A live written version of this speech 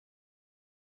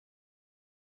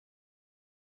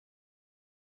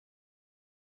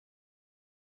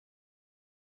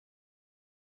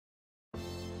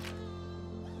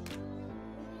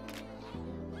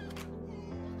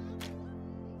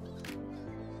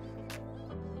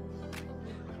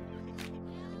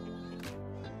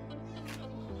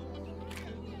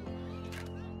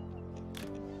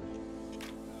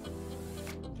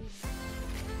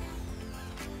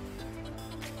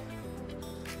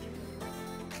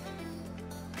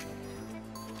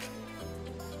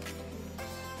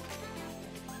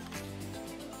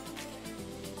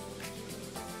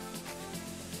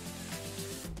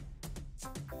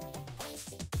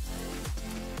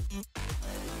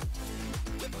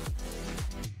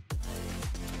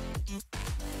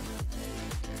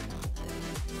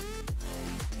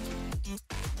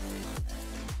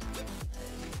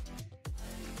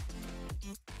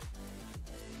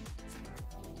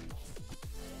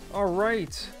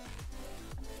Alright.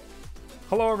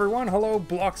 Hello everyone, hello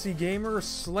Bloxy Gamer,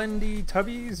 Slendy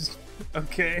Tubbies.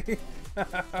 Okay.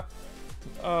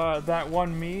 That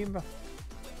one meme.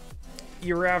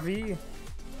 Iravi.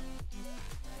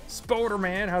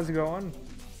 Spoderman, how's it going?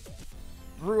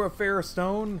 Rua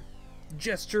Fairstone.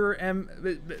 Gesture M.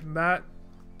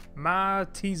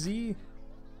 TZ.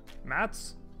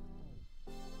 Mats?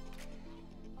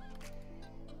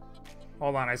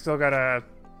 Hold on, I still gotta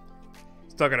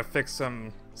fix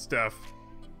some stuff.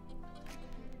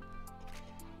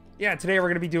 Yeah, today we're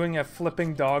gonna be doing a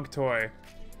flipping dog toy.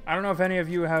 I don't know if any of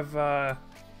you have,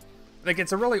 like,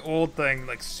 it's a really old thing,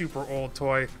 like super old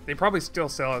toy. They probably still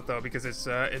sell it though because it's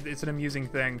an amusing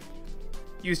thing.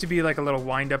 It used to be like a little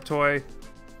wind-up toy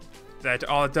that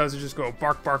all it does is just go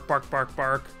bark, bark, bark, bark,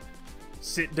 bark,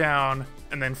 sit down,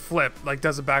 and then flip, like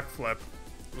does a backflip,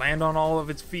 land on all of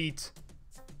its feet,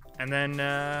 and then,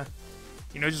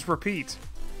 you know, just repeat.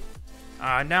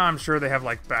 Now I'm sure they have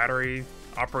like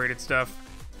battery-operated stuff.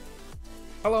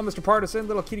 Hello, Mr. Partisan,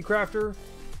 little kitty crafter.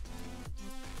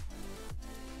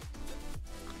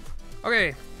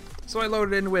 Okay, so I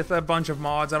loaded in with a bunch of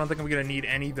mods. I don't think I'm gonna need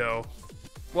any though.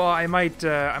 Well, I might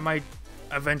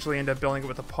eventually end up building it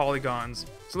with the polygons.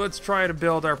 So let's try to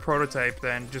build our prototype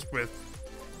then, just with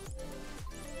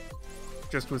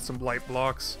some light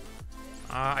blocks.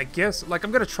 I guess, like,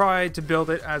 I'm gonna try to build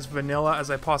it as vanilla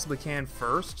as I possibly can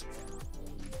first.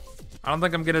 I don't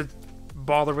think I'm gonna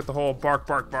bother with the whole bark,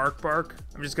 bark, bark, bark.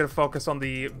 I'm just gonna focus on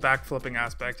the backflipping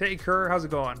aspect. Hey, Kerr, how's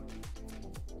it going?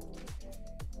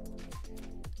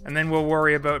 And then we'll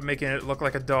worry about making it look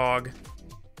like a dog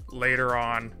later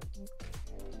on.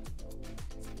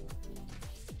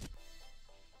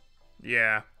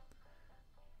 Yeah.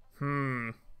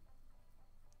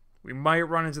 We might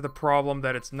run into the problem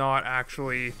that it's not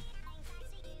actually...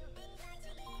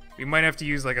 We might have to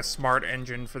use like a smart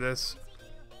engine for this.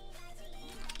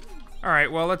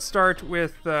 Alright, well, let's start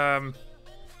with, I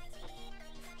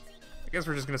guess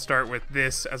we're just gonna start with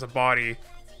this as a body.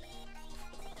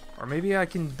 Or maybe I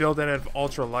can build it out of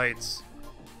ultra lights.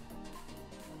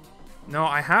 No,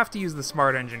 I have to use the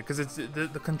smart engine, because it's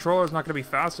the controller's not gonna be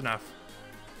fast enough.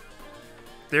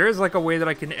 There is like a way that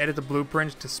I can edit the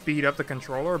blueprint to speed up the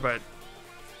controller, but...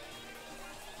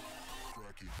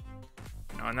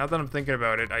 No, now that I'm thinking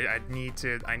about it, I need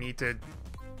to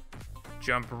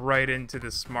jump right into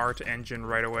the smart engine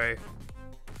right away.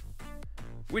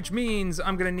 Which means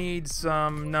I'm gonna need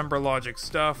some number logic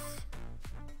stuff.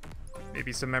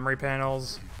 Maybe some memory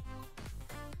panels.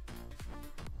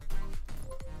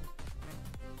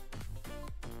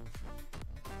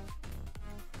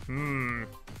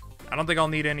 I don't think I'll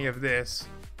need any of this.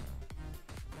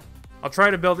 I'll try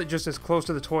to build it just as close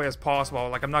to the toy as possible.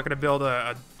 Like, I'm not gonna build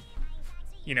a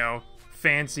you know,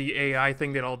 fancy AI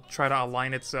thing that'll try to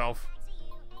align itself.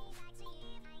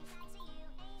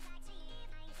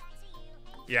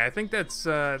 Yeah, I think that's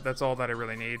all that I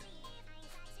really need.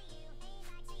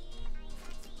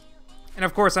 And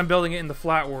of course, I'm building it in the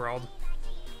flat world.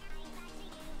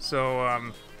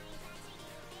 So,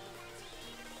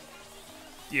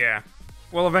 yeah.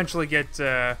 We'll eventually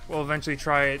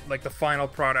try it, like, the final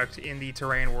product in the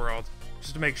terrain world.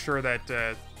 Just to make sure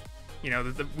that, you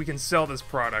know, that we can sell this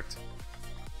product.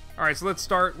 Alright, so let's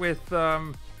start with,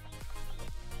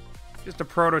 just a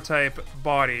prototype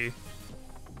body.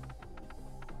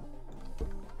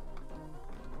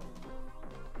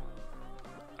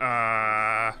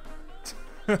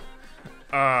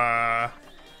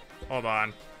 Hold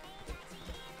on.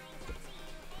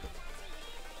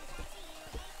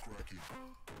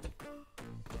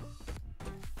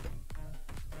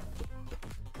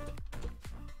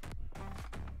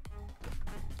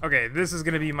 Okay, this is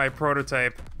gonna be my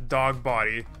prototype dog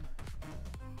body.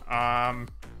 Now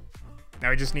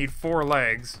we just need 4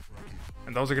 legs,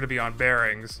 and those are gonna be on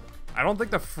bearings. I don't think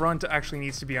the front actually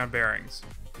needs to be on bearings.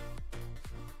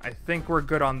 I think we're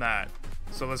good on that.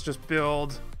 So let's just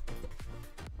build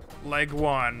leg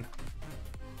 1.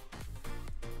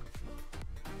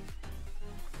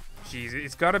 Jeez,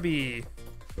 it's gotta be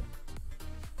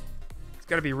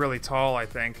really tall, I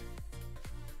think.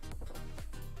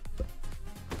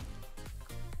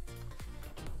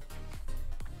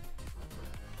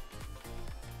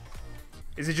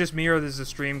 Is it just me or is the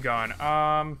stream gone?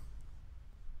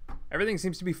 Everything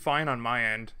seems to be fine on my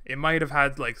end. It might have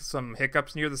had like some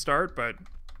hiccups near the start, but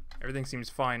everything seems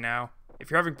fine now.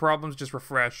 If you're having problems, just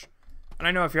refresh. And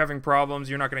I know if you're having problems,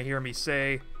 you're not gonna hear me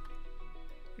say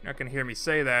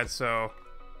that, so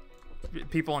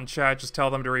people in chat, just tell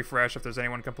them to refresh if there's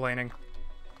anyone complaining.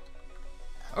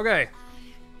 Okay.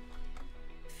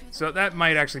 So that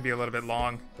might actually be a little bit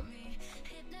long.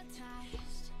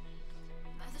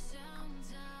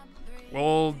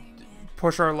 We'll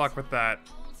push our luck with that.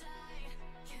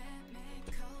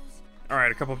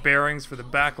 Alright, a couple bearings for the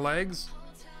back legs.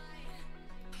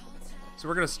 So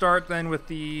we're going to start then with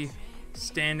the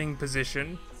standing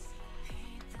position.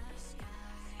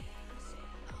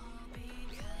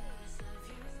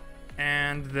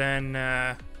 And then,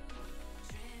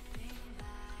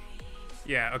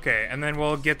 yeah, okay. And then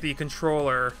we'll get the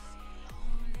controller,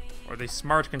 or the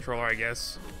smart controller, I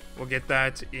guess. We'll get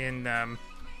that in, I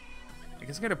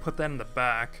guess I'm going to put that in the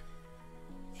back.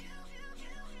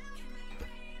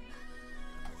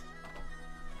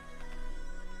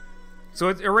 So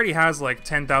it already has like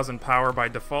 10,000 power by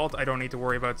default. I don't need to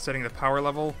worry about setting the power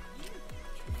level.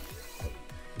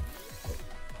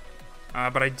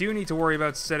 But I do need to worry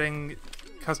about setting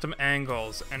custom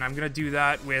angles, and I'm going to do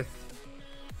that with...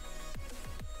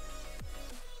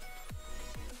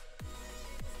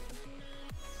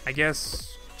 I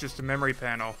guess just a memory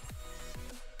panel.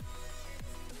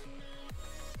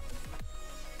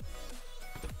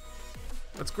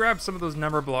 Let's grab some of those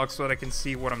number blocks so that I can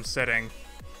see what I'm setting.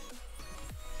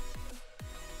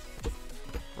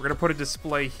 We're going to put a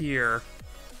display here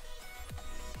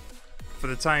for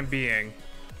the time being.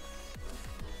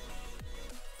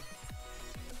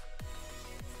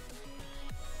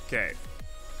 Okay.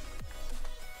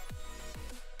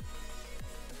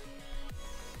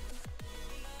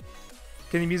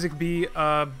 Can the music be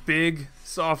big,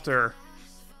 softer?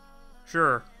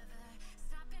 Sure.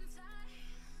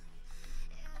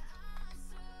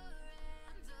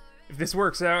 If this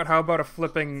works out, how about a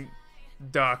flipping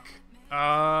duck?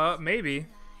 Maybe.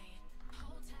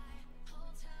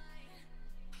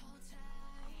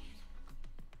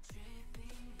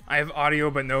 I have audio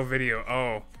but no video.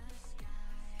 Oh.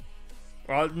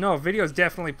 Well, no, video's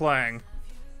definitely playing.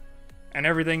 And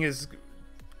everything is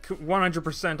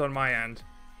 100% on my end.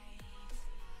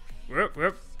 Whoop,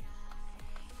 whoop.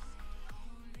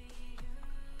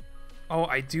 Oh,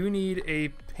 I do need a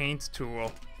paint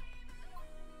tool.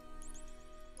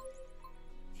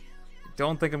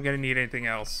 Don't think I'm gonna need anything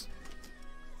else.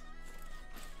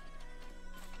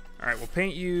 Alright, we'll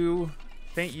paint you.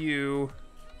 Paint you.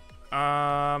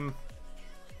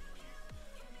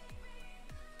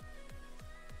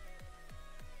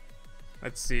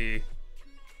 Let's see.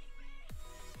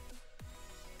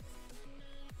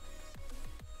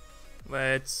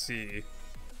 Let's see.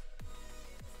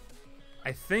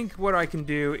 I think what I can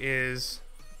do is...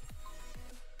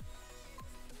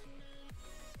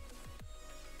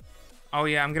 Oh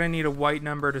yeah, I'm gonna need a white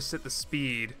number to set the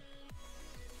speed.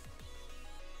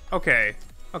 Okay.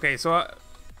 Okay, so...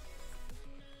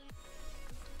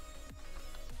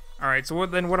 Alright, so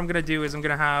then what I'm gonna do is I'm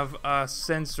gonna have a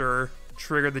sensor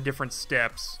trigger the different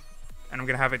steps. And I'm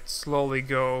gonna have it slowly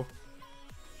go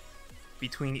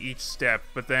between each step.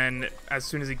 But then, as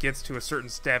soon as it gets to a certain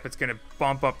step, it's gonna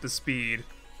bump up the speed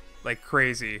like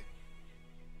crazy.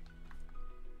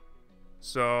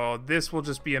 So this will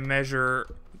just be a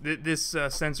measure... This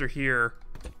sensor here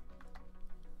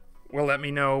will let me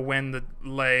know when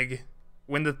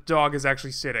the dog is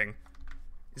actually sitting.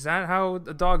 Is that how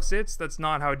a dog sits? That's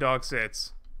not how a dog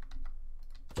sits.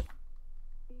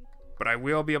 But I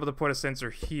will be able to put a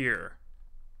sensor here.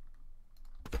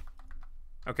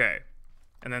 Okay.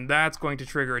 And then that's going to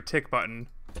trigger a tick button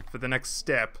for the next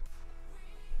step,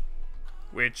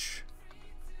 which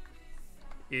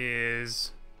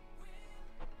is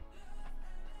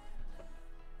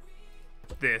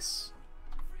this.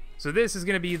 So this is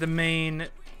going to be the main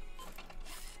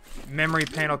memory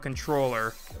panel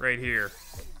controller right here.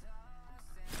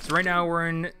 So right now we're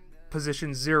in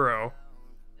position 0.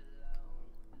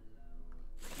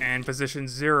 And position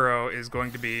 0 is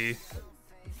going to be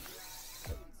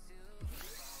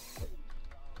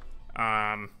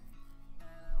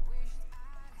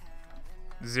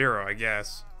 0, I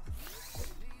guess.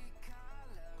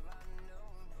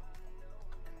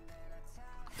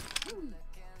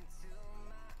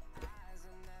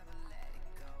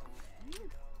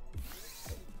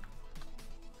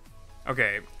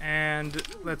 Okay, and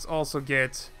let's also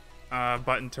get a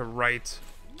button to write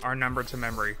our number to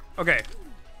memory. Okay.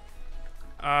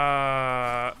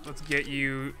 Let's get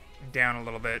you down a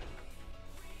little bit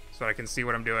so I can see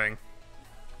what I'm doing.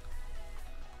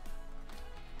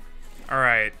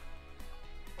 Alright.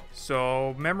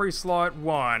 So, memory slot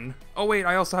 1. Oh wait,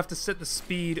 I also have to set the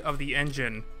speed of the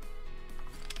engine.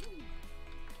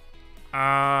 We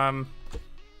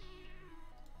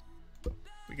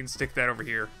can stick that over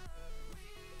here.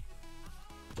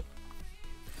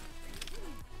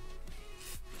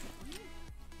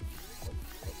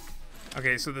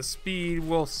 Okay, so the speed,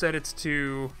 we'll set it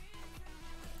to...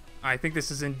 I think this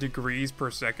is in degrees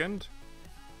per second.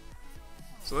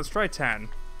 So let's try 10.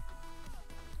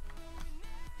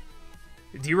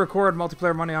 Do you record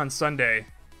Multiplayer Monday on Sunday?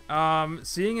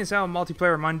 Seeing as how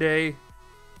Multiplayer Monday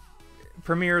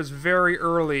premieres very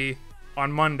early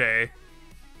on Monday,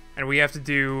 and we have to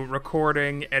do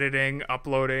recording, editing,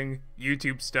 uploading,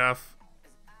 YouTube stuff.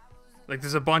 Like,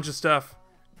 there's a bunch of stuff.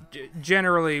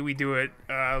 Generally, we do it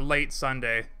late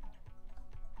Sunday.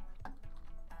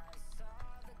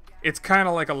 It's kind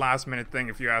of like a last-minute thing,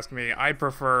 if you ask me. I'd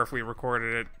prefer if we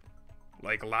recorded it,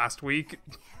 like, last week.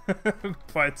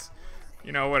 But,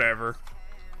 you know, whatever.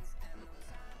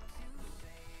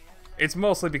 It's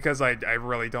mostly because I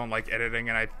really don't like editing,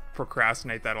 and I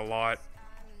procrastinate that a lot.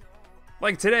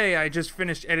 Like today, I just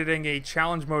finished editing a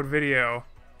challenge mode video,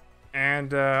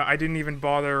 and I didn't even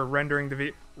bother rendering the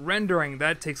video. Rendering,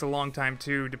 that takes a long time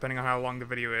too, depending on how long the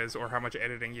video is, or how much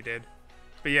editing you did.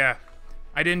 But yeah,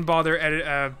 I didn't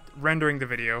bother rendering the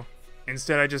video.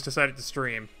 Instead, I just decided to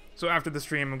stream. So after the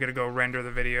stream, I'm gonna go render the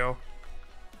video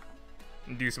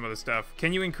and do some other stuff.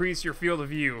 Can you increase your field of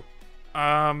view?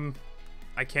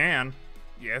 I can.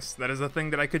 Yes, that is a thing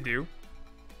that I could do.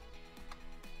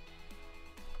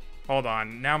 Hold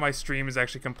on. Now my stream is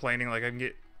actually complaining like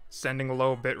I'm sending a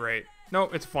low bitrate. No,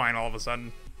 it's fine all of a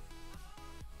sudden.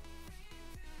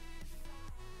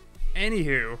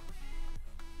 Anywho.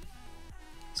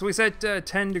 So we set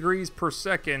 10 degrees per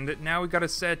second. Now we gotta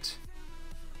set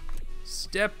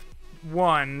step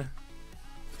 1.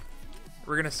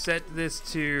 We're gonna set this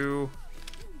to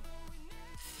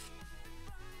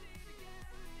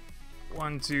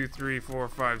 1, 2, 3, 4,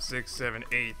 5, 6, 7,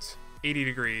 8. 80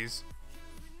 degrees.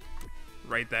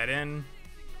 Write that in.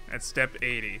 That's step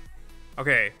 80.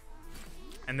 Okay.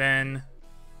 And then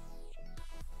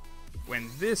when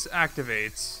this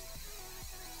activates,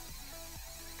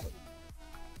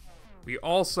 we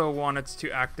also want it to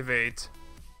activate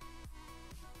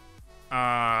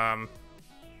oh,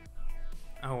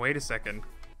 wait a second.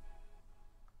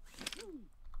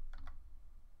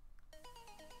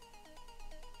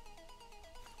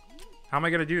 How am I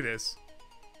gonna do this?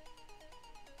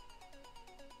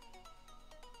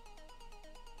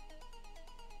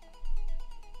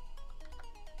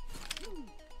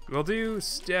 We'll do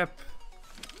step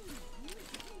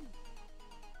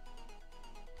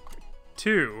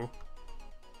 2.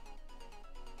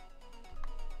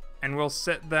 And we'll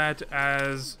set that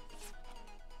as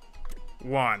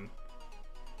 1.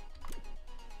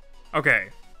 Okay.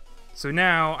 So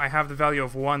now I have the value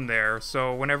of 1 there,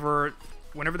 so whenever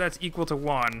that's equal to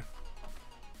 1,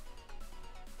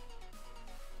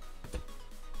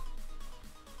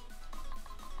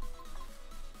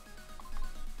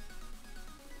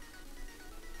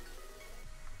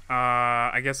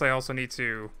 I guess I also need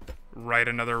to write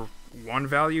another 1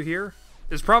 value here.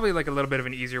 There's probably like a little bit of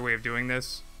an easier way of doing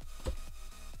this,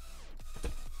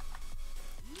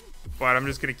 but I'm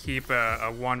just gonna keep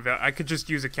a 1 value. I could just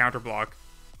use a counter block.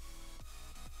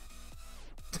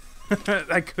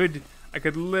 I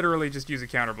could literally just use a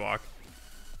counter block.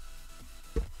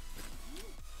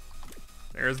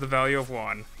 There's the value of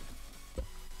 1.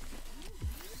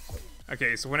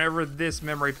 Okay, so whenever this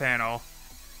memory panel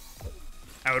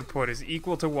output is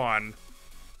equal to 1,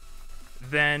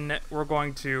 then we're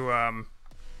going to,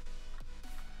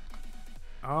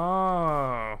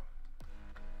 oh.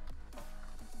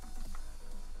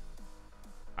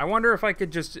 I wonder if I could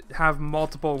just have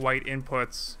multiple white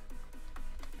inputs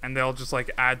and they'll just like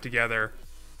add together.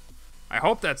 I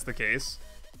hope that's the case,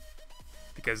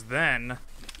 because then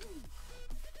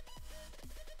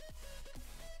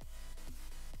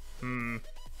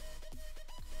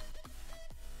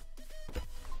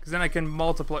because then I can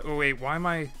multiply. Oh wait, why am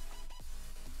I?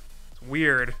 It's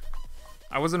weird.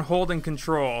 I wasn't holding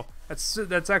control.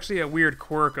 That's actually a weird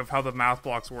quirk of how the math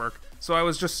blocks work. So I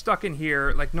was just stuck in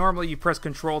here. Like normally you press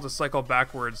control to cycle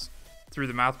backwards through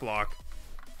the math block,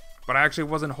 but I actually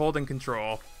wasn't holding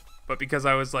control. But because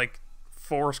I was like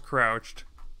force crouched,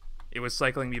 it was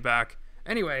cycling me back.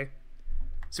 Anyway,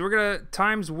 so we're gonna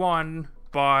times 1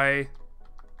 by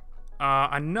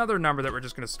another number that we're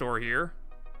just gonna store here.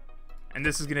 And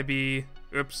this is going to be,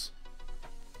 oops,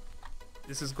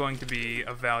 this is going to be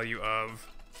a value of,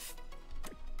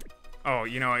 oh,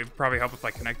 you know, it'd probably help if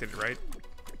I connected it, right?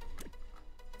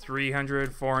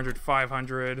 300, 400,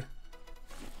 500.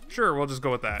 Sure, we'll just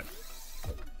go with that.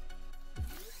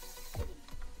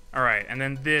 Alright, and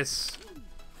then this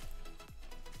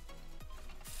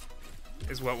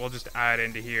is what we'll just add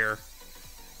into here.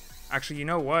 Actually, you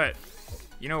know what?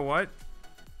 You know what?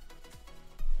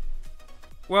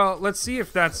 Well, let's see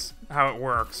if that's how it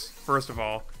works, first of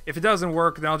all. If it doesn't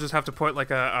work, then I'll just have to put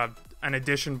like an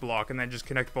addition block and then just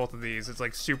connect both of these. It's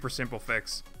like super simple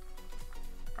fix.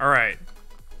 Alright,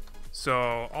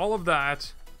 So all of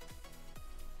that's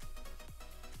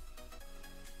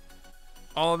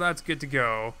good to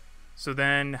go. So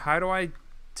then how do I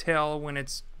tell when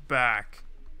it's back?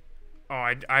 Oh,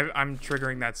 I'm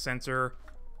triggering that sensor.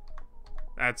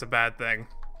 That's a bad thing.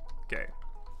 Okay.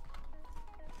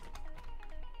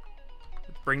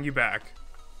 Let's bring you back.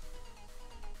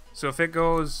 So if it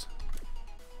goes...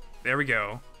 There we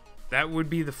go. That would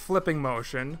be the flipping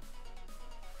motion.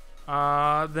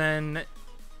 Then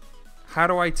how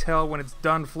do I tell when it's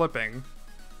done flipping?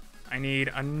 I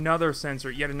need another sensor,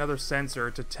 yet another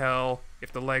sensor to tell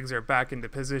if the legs are back into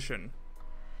position.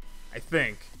 I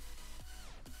think.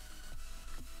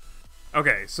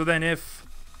 Okay, so then if...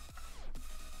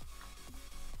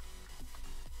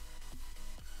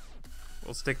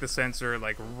 We'll stick the sensor,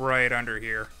 like, right under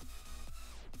here.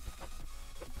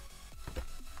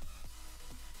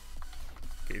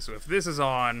 Okay, so if this is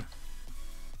on,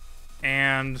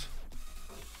 and...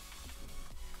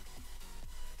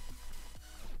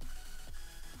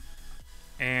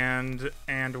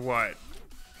 And what?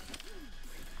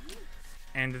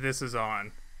 And this is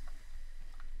on.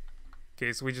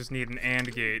 Okay, so we just need an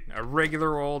AND gate. A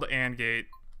regular old AND gate.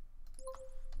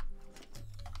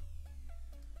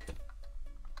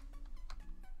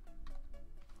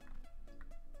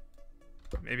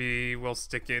 Maybe we'll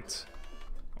stick it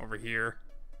over here.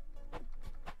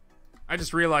 I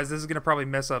just realized this is gonna probably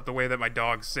mess up the way that my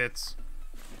dog sits.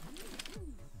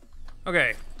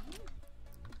 Okay.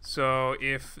 So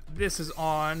if this is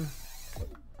on,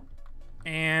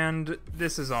 and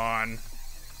this is on,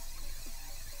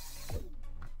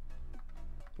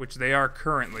 which they are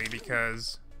currently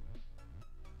because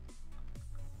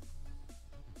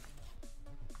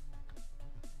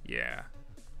yeah,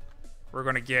 we're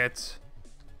gonna get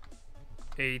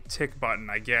a tick button,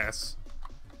 I guess.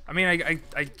 I mean,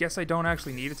 I guess I don't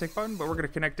actually need a tick button, but we're gonna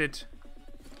connect it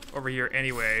over here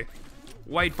anyway.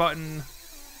 White button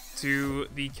to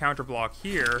the counter block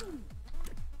here,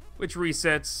 which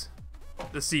resets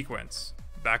the sequence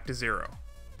back to 0.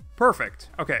 Perfect.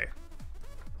 Okay.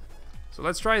 So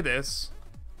let's try this.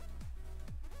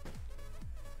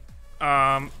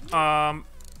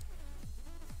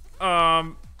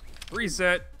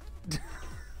 Reset.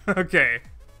 Okay.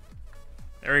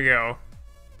 There we go.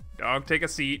 Dog, take a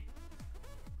seat.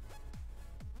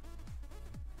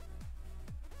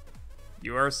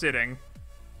 You are sitting.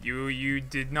 You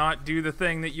did not do the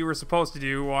thing that you were supposed to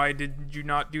do. Why did you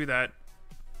not do that?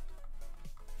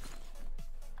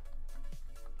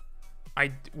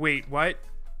 Wait, what?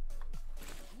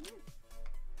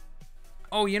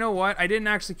 Oh, you know what? I didn't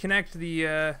actually connect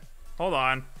the, hold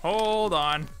on. Hold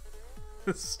on.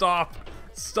 Stop.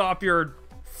 Stop your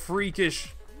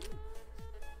freakish...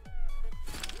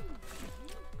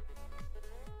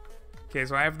 Okay,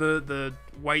 so I have the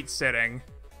white setting.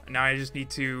 Now I just need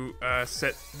to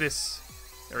set this,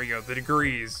 there we go, the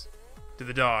degrees to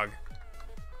the dog.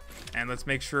 And let's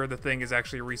make sure the thing is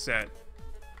actually reset.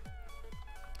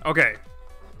 Okay,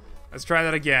 let's try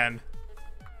that again.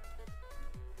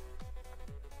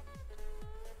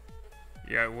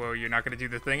 Yeah, well, you're not going to do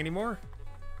the thing anymore?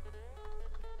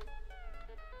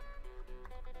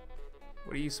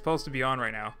 What are you supposed to be on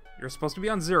right now? You're supposed to be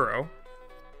on 0.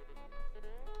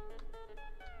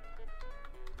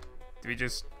 Do we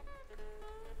just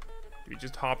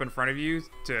hop in front of you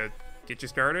to get you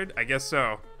started? I guess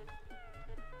so.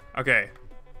 Okay.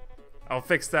 I'll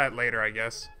fix that later, I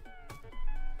guess.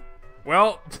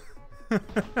 Well,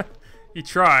 he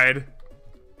tried.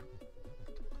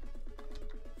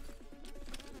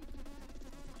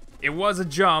 It was a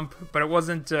jump, but it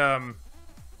wasn't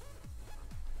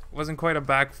quite a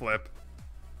backflip.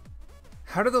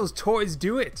 How do those toys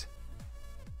do it?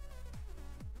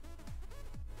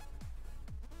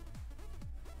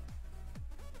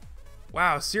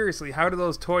 Wow, seriously, how do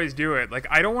those toys do it? Like,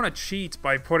 I don't want to cheat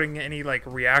by putting any, like,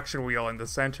 reaction wheel in the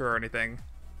center or anything.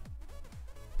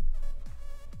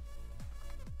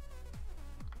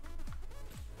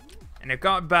 And it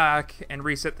got back and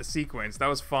reset the sequence. That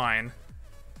was fine.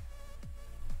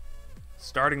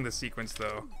 Starting the sequence,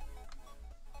 though.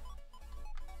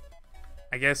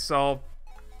 I guess I'll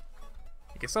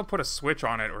put a switch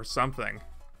on it or something.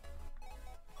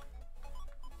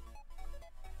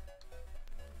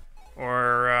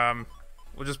 Or,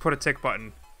 we'll just put a tick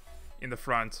button in the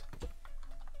front.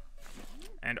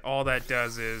 And all that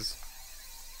does is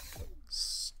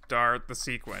start the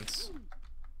sequence.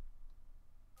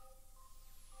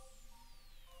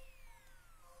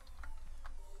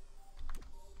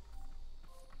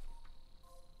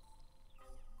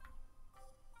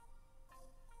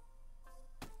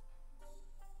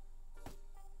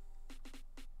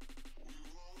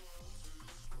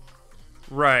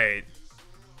 Right.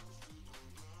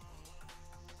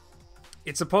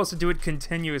 It's supposed to do it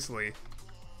continuously.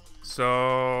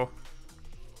 So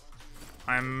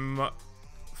I'm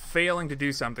failing to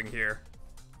do something here.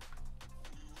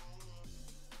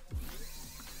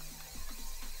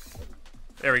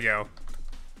 There we go.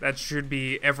 That should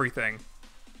be everything.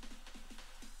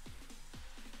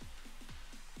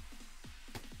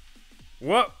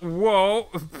 What? Whoa!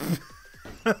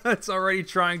 It's already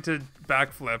trying to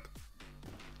backflip.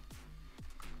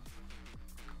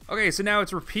 Okay, so now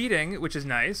it's repeating, which is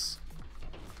nice.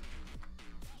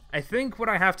 I think what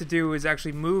I have to do is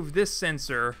actually move this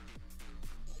sensor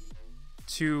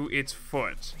to its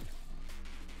foot.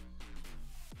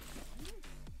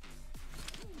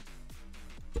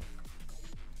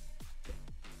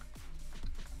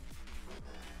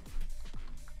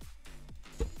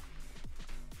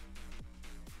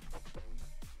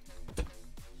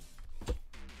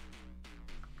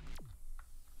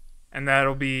 And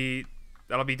that'll be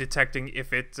detecting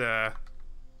if it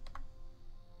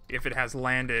has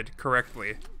landed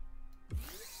correctly.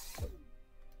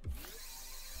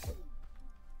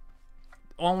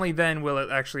 Only then will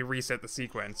it actually reset the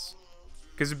sequence.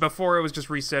 Because before it was just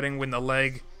resetting when the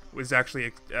leg was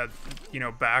actually, you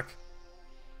know, back.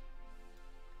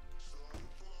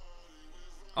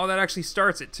 Oh, that actually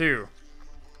starts it too.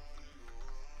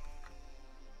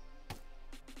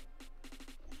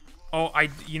 Oh, I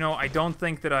don't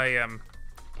think that I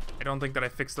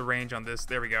fixed the range on this.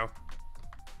 There we go.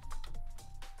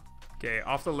 Okay,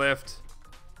 off the lift.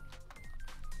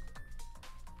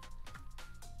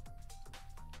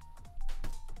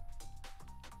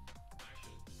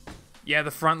 Yeah,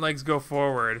 the front legs go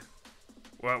forward.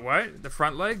 What? The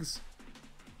front legs?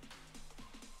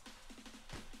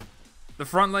 The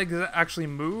front legs actually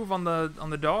move on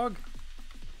the dog?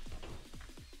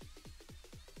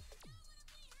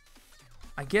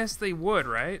 I guess they would,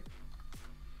 right?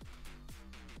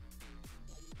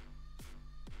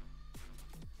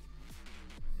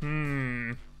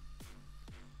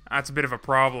 That's a bit of a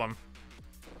problem.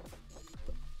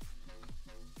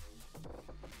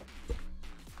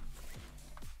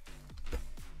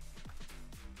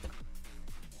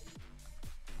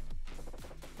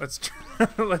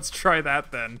 Let's try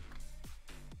that then.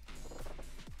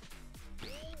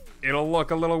 It'll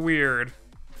look a little weird.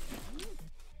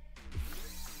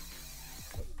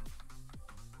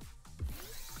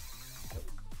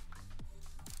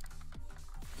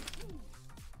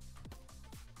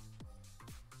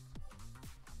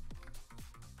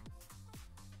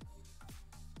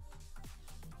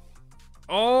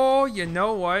 Oh, you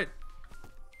know what?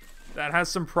 That has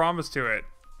some promise to it.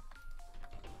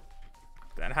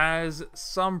 That has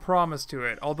some promise to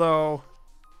it. Although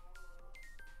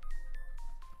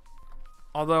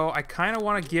I kind of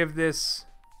want to give this,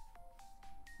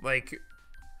 like,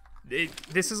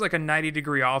 this is like a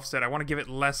 90-degree offset. I want to give it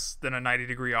less than a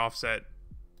 90-degree offset.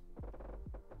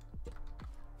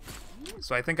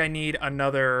 So I think I need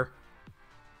another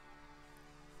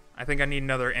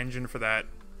engine for that.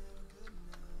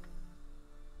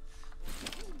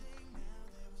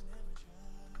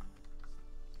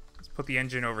 Put the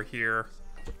engine over here,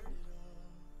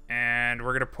 and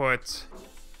we're gonna put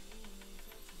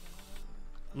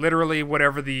literally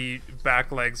whatever the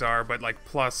back legs are, but like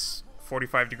plus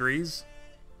 45 degrees.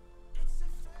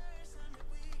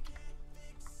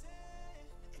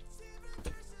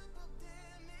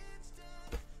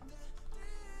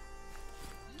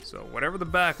 So whatever the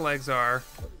back legs are,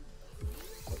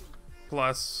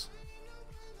 plus,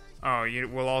 oh, you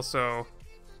will also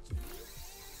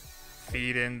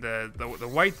feed in the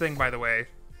white thing, by the way.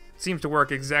 Seems to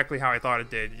work exactly how I thought it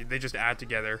did. They just add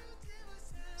together.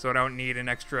 So I don't need an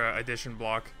extra addition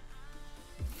block.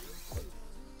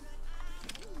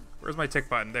 Where's my tick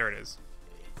button? There it is.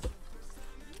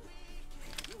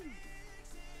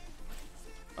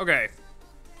 Okay.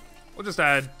 We'll just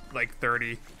add like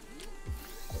 30.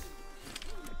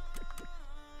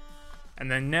 And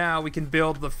then now we can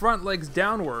build the front legs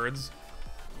downwards.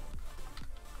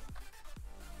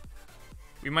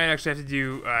 We might actually have to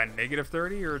do negative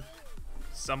 30 or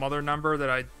some other number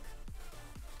that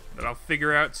I'll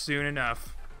figure out soon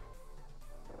enough.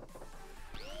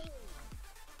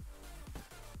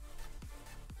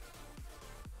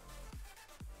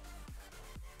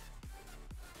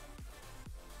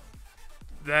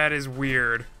 That is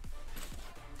weird.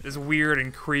 It's weird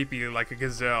and creepy like a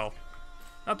gazelle.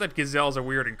 Not that gazelles are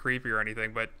weird and creepy or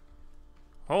anything, but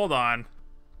hold on.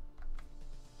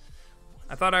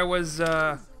 I thought I was,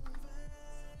 thought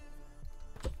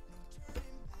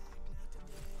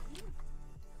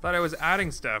I was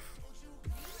adding stuff,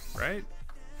 right?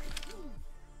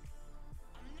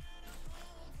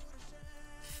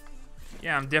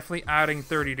 Yeah, I'm definitely adding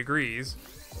 30 degrees.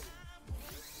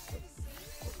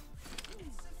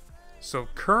 So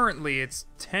currently it's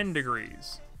 10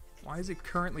 degrees. Why is it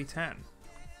currently 10?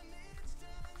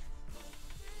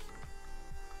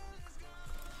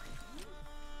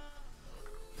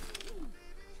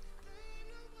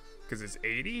 Because it's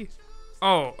 80?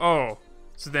 Oh.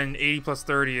 So then 80 plus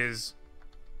 30 is...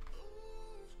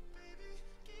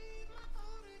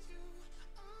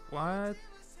 What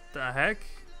the heck?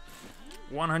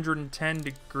 110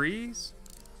 degrees?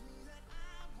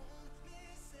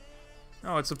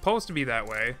 Oh, it's supposed to be that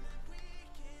way.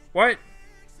 What?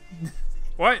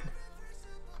 What?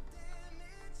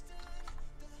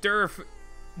 Durf,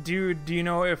 dude, do you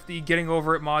know if the getting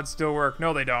over it mods still work?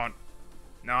 No, they don't.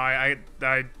 No, I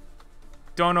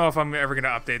don't know if I'm ever gonna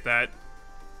update that.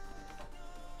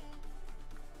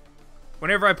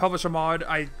 Whenever I publish a mod,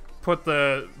 I put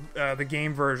the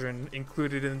game version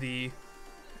included in the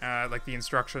like the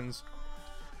instructions.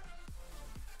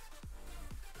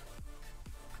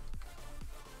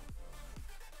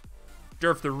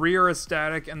 Durf, the rear is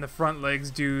static and the front legs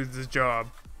do the job.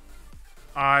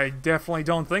 I definitely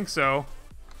don't think so.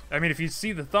 I mean, if you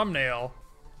see the thumbnail,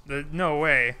 no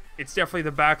way. It's definitely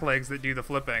the back legs that do the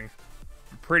flipping.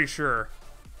 I'm pretty sure.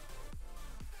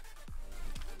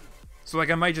 So, like,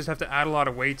 I might just have to add a lot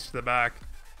of weights to the back.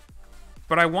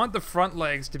 But I want the front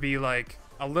legs to be, like,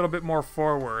 a little bit more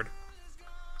forward.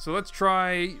 So let's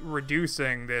try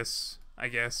reducing this, I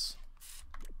guess.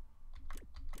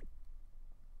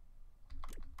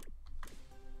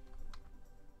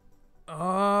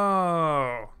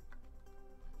 Oh.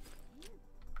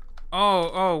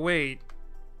 Oh, wait.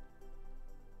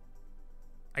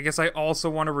 I guess I also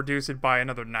want to reduce it by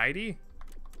another 90?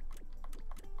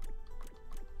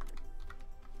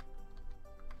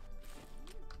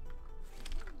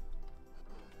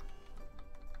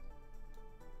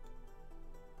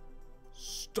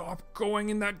 Stop going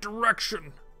in that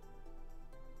direction!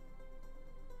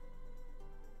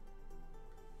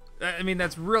 I mean,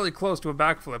 that's really close to a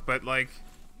backflip, but like...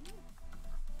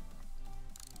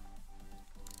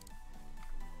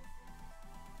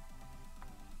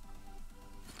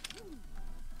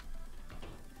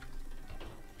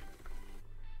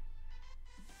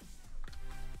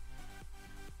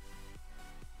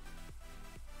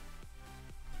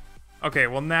 Okay,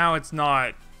 well now it's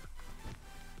not...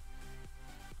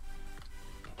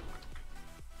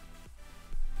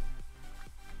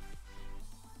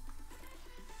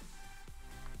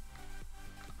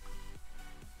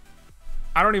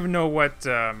 I don't even know what,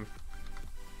 I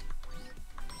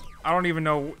don't even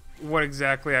know what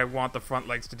exactly I want the front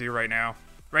legs to do right now.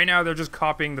 Right now, they're just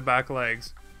copying the back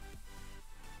legs.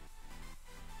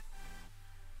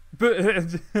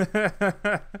 But...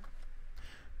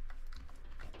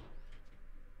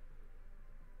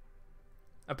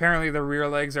 Apparently the rear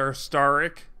legs are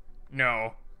Staric.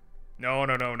 No. No.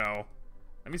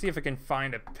 Let me see if I can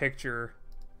find a picture.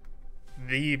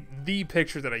 The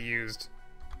picture that I used.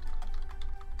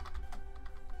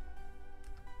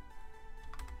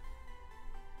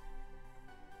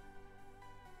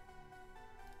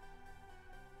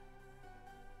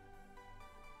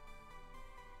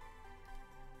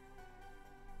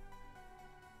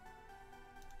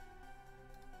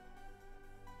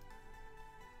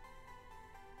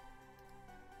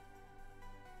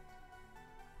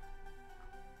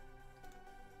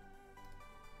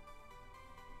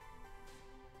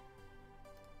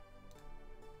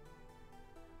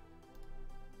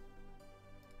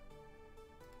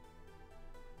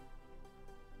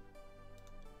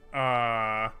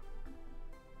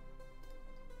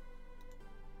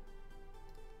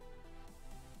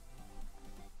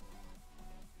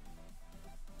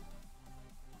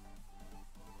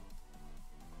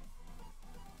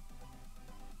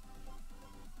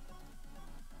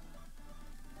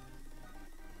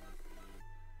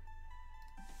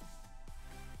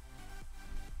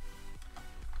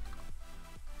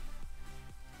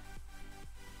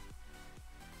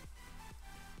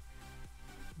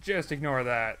 Just ignore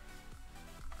that.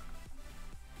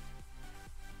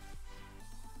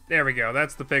 There we go,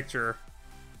 that's the picture.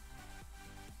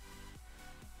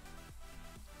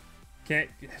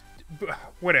 Can't...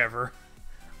 Whatever.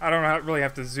 I don't really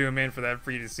have to zoom in for that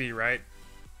for you to see, right?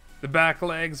 The back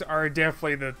legs are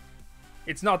definitely the...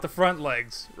 It's not the front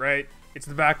legs, right? It's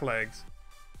the back legs.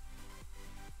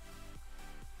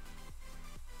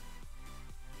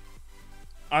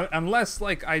 Unless,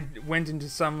 like, I went into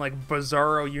some, like,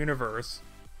 bizarro universe.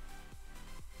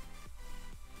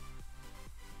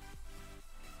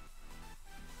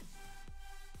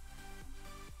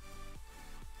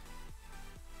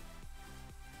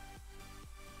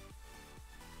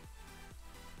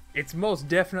 It's most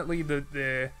definitely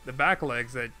the back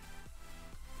legs that...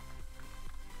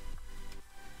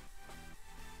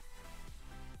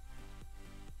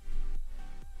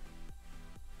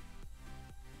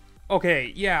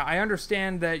 Okay, yeah, I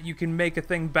understand that you can make a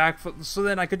thing back, so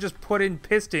then I could just put in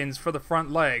pistons for the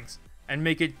front legs and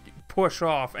make it push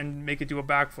off and make it do a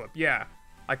backflip. Yeah,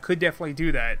 I could definitely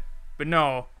do that, but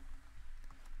no.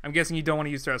 I'm guessing you don't want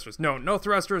to use thrusters. No, no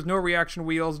thrusters, no reaction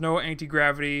wheels, no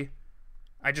anti-gravity.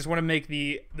 I just want to make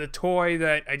the toy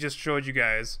that I just showed you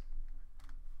guys.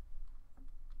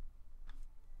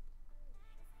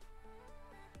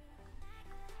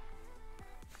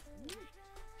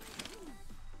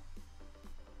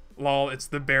 Lol, it's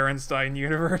the Berenstein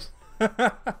universe.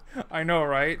 I know,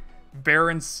 right?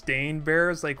 Berenstain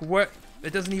Bears? Like, what?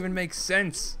 That doesn't even make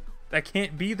sense. That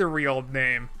can't be the real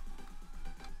name.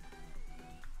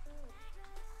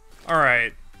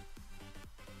 Alright.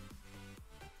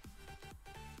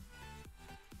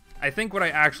 I think what I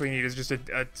actually need is just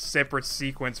a separate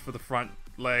sequence for the front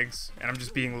legs, and I'm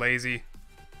just being lazy.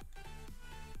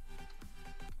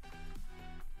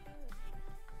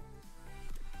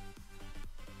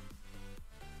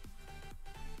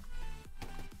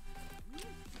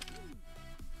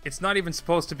 It's not even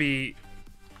supposed to be...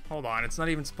 Hold on, it's not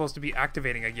even supposed to be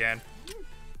activating again.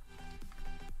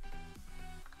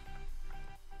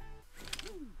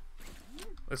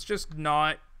 Let's just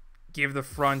not give the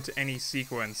front any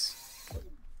sequence.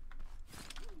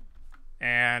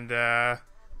 And,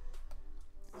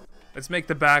 let's make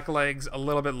the back legs a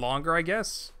little bit longer, I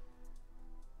guess?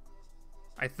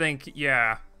 I think,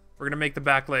 yeah. We're gonna make the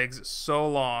back legs so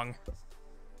long.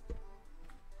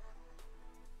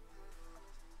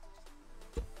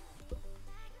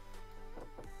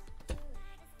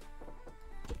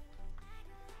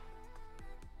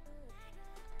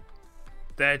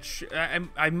 That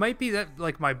I might be that,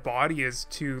 like, my body is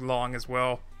too long as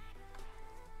well.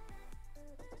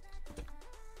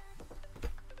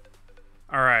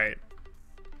 Alright.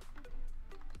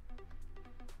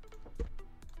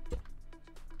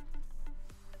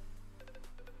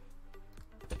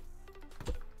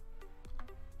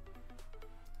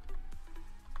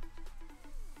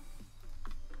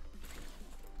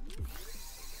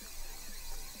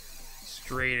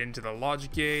 Straight into the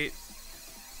logic gate.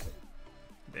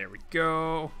 There we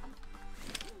go.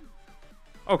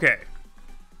 Okay.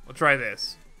 We'll try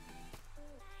this.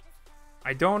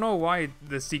 I don't know why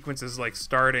the sequence is, like,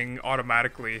 starting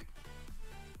automatically.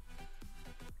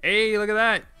 Hey, look at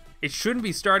that. It shouldn't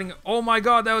be starting. Oh my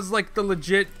god, that was, like, the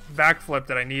legit backflip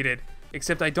that I needed.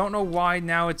 Except I don't know why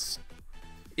now it's...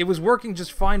 It was working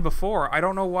just fine before. I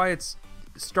don't know why it's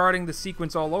starting the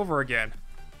sequence all over again.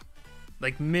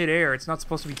 Like, mid-air. It's not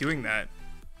supposed to be doing that.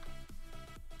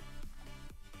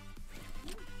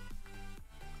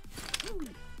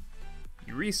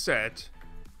 Reset.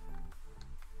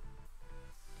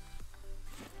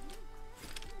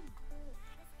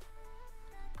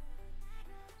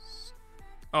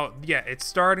 Oh, yeah, it's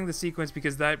starting the sequence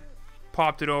because that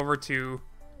popped it over to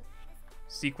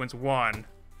sequence 1.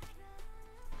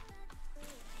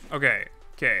 Okay,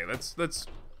 let's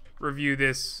review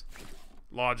this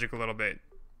logic a little bit.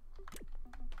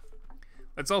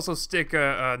 Let's also stick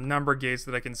a number gauge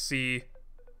so that I can see.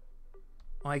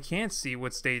 Well, I can't see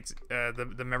what states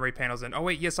the memory panel's in. Oh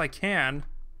wait, yes I can.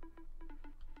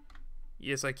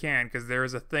 Yes I can, because there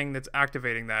is a thing that's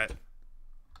activating that.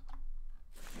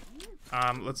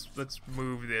 Let's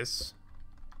move this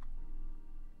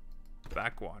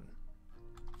back one.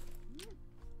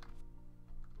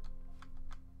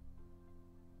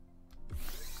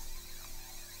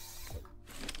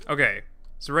 Okay,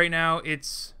 so right now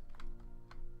it's...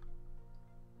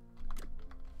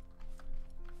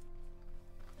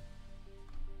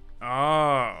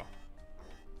 Oh.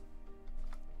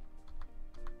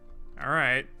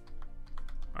 Alright.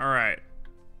 Alright.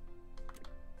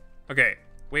 Okay.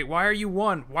 Wait, why are you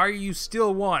 1? Why are you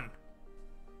still 1?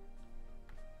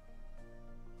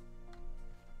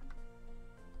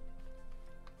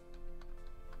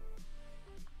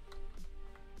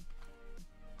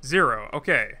 Zero.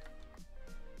 Okay.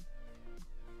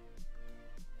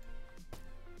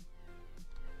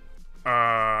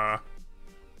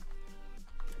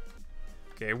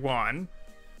 Okay, 1.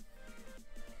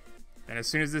 And as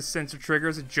soon as this sensor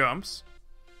triggers, it jumps.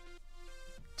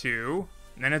 2.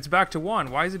 And then it's back to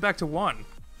 1. Why is it back to 1?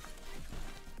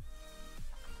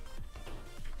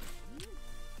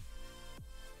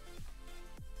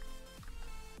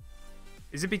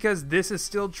 Is it because this is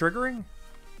still triggering?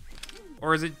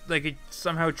 Or is it like it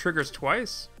somehow triggers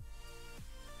twice?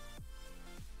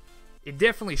 It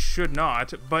definitely should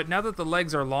not, but now that the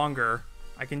legs are longer,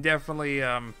 I can definitely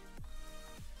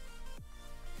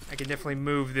I can definitely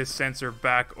move this sensor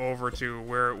back over to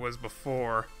where it was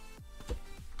before.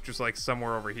 Just like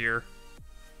somewhere over here.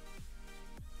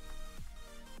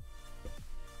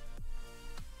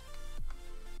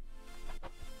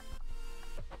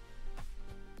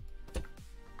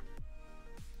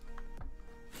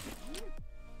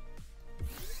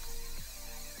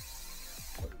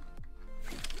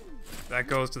 That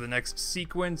goes to the next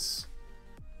sequence.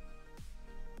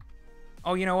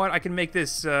 Oh, you know what? I can make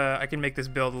this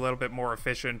build a little bit more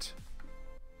efficient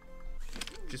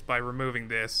just by removing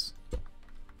this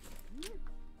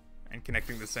and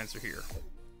connecting the sensor here.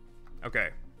 Okay.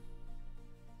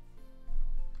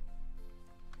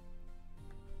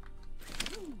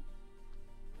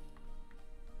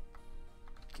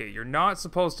 Okay, you're not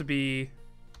supposed to be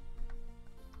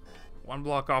one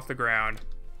block off the ground.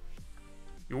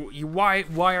 Why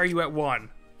are you at 1?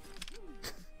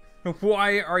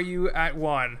 Why are you at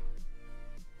 1?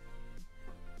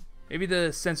 Maybe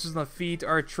the sensors on the feet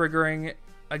are triggering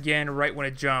again right when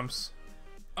it jumps.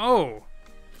 Oh!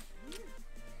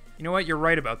 You know what? You're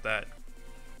right about that.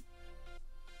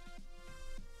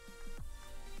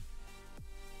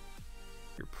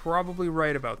 You're probably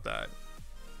right about that.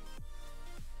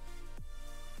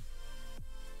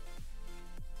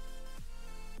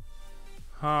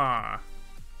 Huh.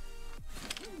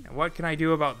 And what can I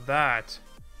do about that?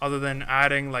 Other than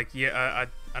adding, like,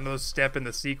 another step in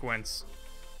the sequence.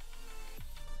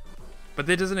 But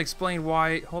that doesn't explain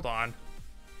why... Hold on.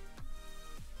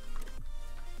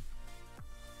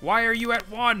 Why are you at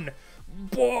 1?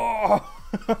 Whoa!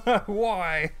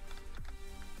 Why?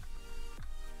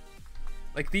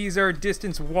 Like, these are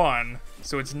distance 1,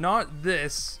 so it's not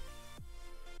this.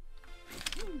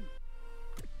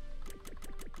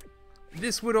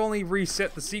 This would only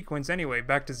reset the sequence anyway,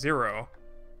 back to 0.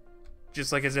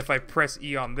 Just like as if I press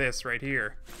E on this right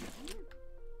here.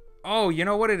 Oh, you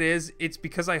know what it is? It's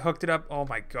because I hooked it up. Oh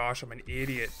my gosh, I'm an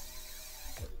idiot.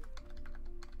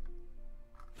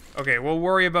 Okay, we'll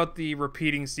worry about the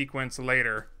repeating sequence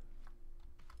later.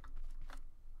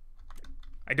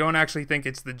 I don't actually think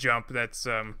it's the jump that's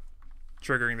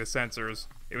triggering the sensors.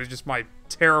 It was just my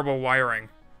terrible wiring.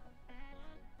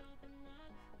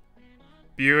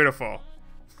 Beautiful.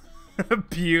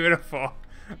 Beautiful.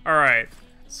 Alright,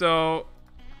 so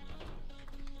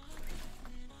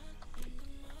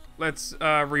let's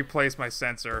replace my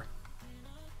sensor.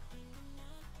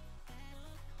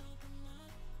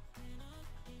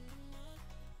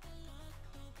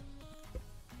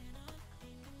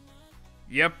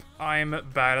 Yep, I'm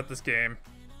bad at this game.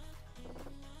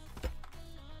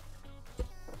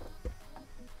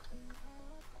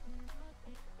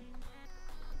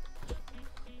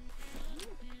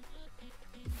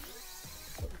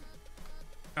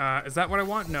 Is that what I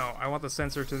want? No, I want the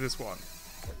sensor to this one.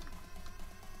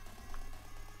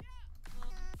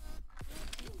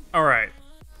 Alright.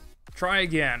 Try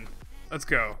again. Let's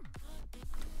go.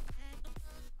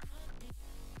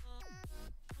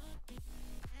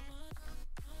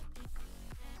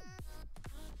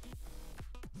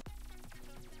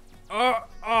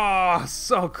 Oh,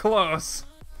 so close.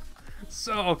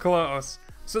 So close.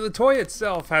 So the toy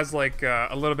itself has like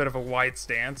a little bit of a wide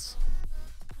stance.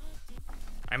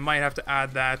 I might have to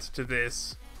add that to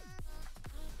this.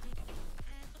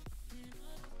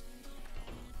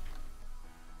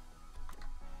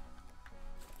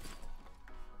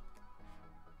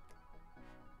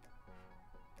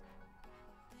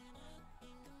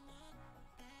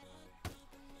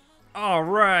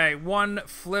 Alright, one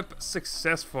flip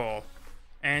successful.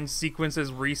 And sequence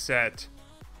is reset.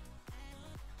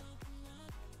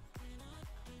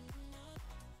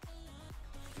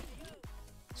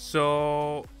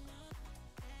 So...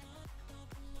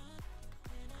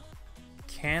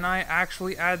 can I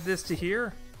actually add this to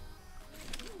here?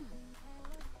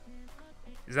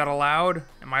 Is that allowed?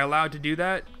 Am I allowed to do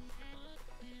that?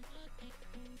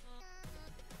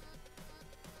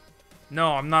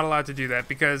 No, I'm not allowed to do that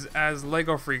because, as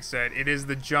Lego Freak said, it is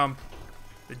the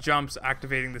jumps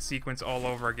activating the sequence all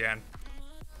over again.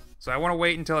 So I want to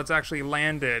wait until it's actually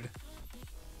landed.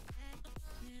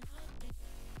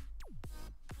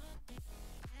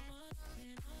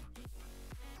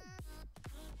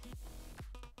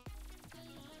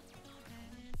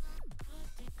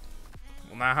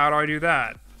 Well, now how do I do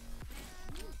that?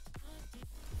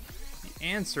 The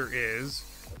answer is...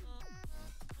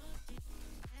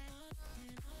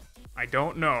 I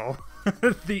don't know.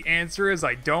 The answer is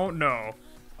I don't know.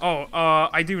 Oh,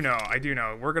 I do know. I do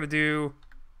know. We're gonna do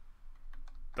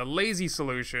the lazy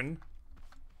solution,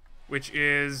 which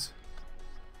is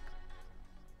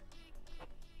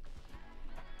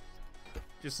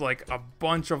just like a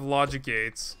bunch of logic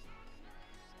gates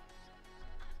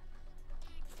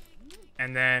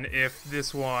And then if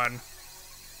this one...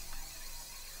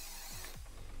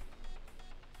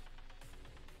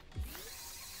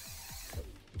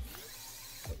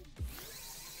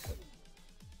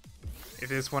 if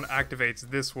this one activates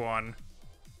this one,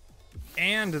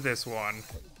 and this one,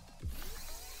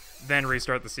 then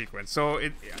restart the sequence. So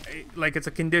like it's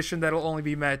a condition that'll only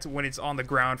be met when it's on the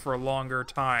ground for a longer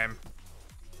time,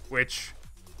 which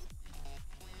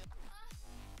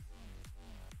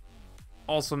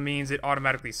also means it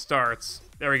automatically starts.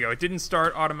 There we go. It didn't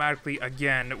start automatically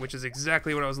again, which is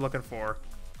exactly what I was looking for.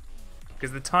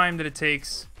 Because the time that it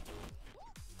takes...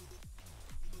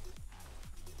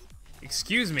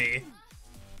 Excuse me.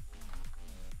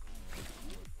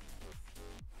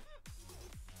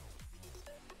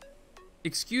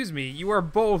 Excuse me, you are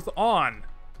both on.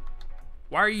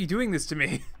 Why are you doing this to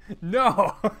me?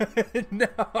 No!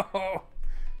 No!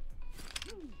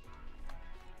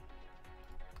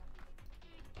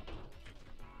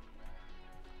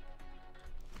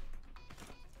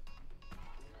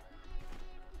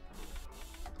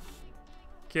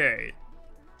 Okay.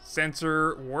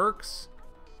 Sensor works.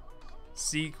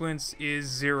 Sequence is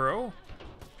 0.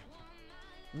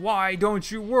 Why don't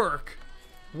you work?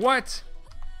 What?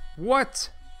 What?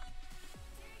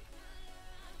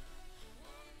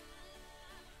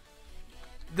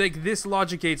 Like, this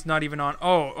logic gate's not even on.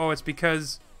 Oh, it's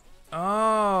because...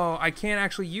 Oh, I can't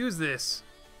actually use this.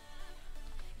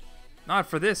 Not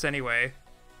for this, anyway.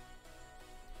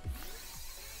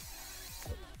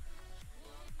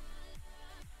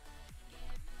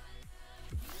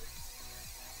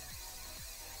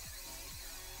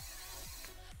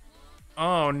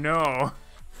 Oh, no.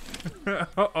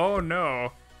 Oh,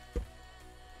 no.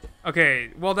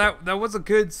 Okay, well, that was a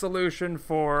good solution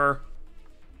for...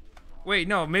 Wait,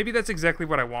 no, maybe that's exactly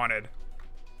what I wanted.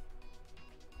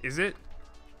 Is it?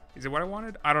 Is it what I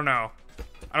wanted? I don't know.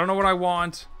 I don't know what I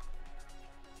want.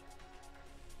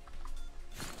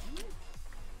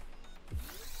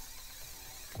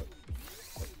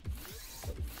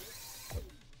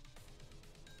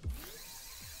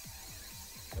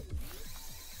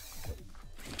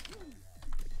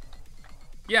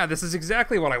 Yeah, this is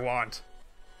exactly what I want.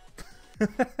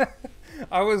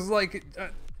 I was like...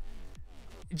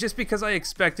 just because I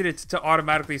expected it to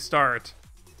automatically start.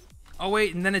 Oh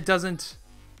wait, and then it doesn't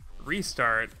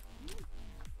restart.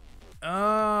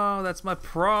 Oh, that's my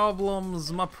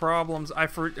problems.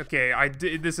 Okay,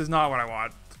 this is not what I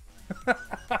want.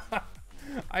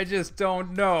 I just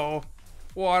don't know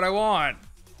what I want.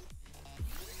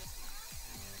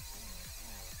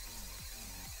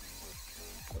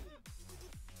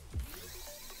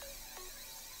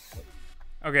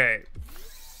 Okay,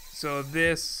 so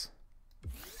this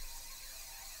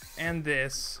and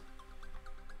this.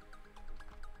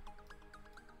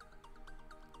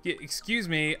 Yeah, excuse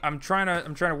me, I'm trying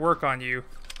to work on you.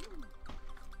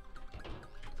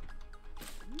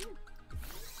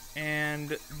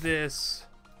 And this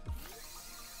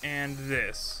and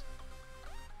this.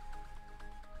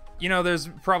 You know, there's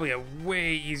probably a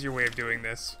way easier way of doing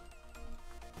this.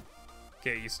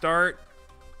 Okay, you start.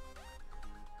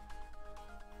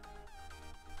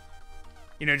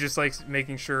 You know, just like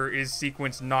making sure is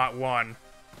sequence not 1.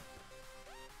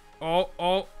 Oh.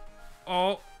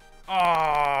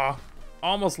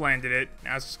 Almost landed it.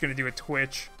 Now it's just gonna do a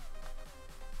twitch.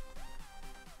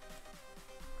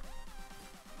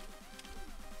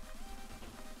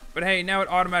 But hey, now it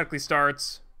automatically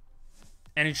starts.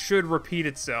 And it should repeat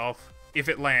itself if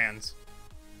it lands.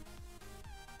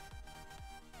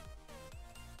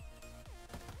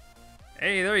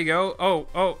 Hey, there you go.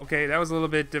 Oh, okay, that was a little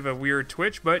bit of a weird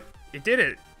twitch, but it did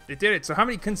it. It did it. So how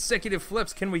many consecutive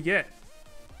flips can we get?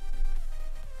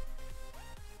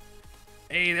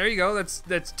 Hey, there you go.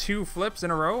 That's 2 flips in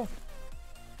a row.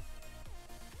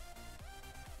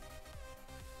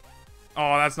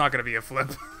 Oh, that's not gonna be a flip.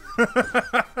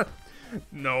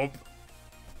 Nope.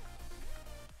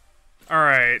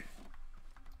 Alright.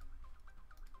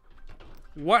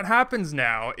 What happens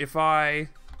now if I...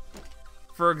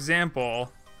 for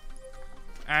example,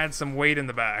 add some weight in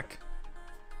the back.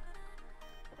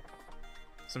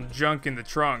 Some junk in the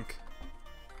trunk.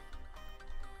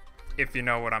 If you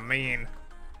know what I mean.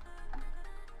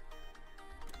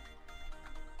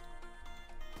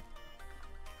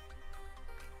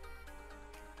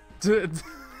 It's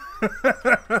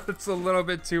a little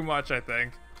bit too much, I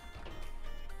think.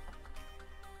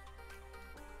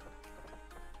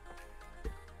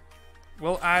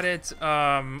 We'll add it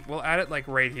like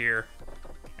right here.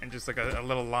 And just like a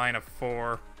little line of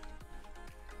 4.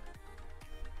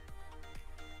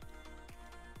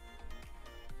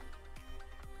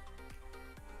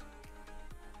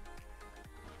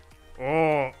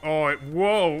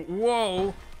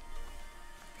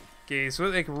 Okay, so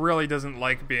it like, really doesn't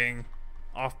like being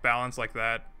off balance like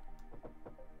that.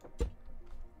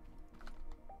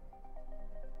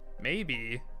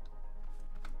 Maybe.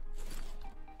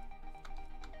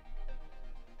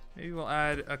 Maybe we'll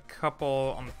add a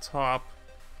couple on the top.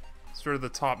 Sort of the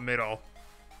top middle.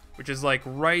 Which is like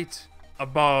right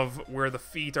above where the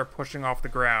feet are pushing off the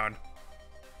ground.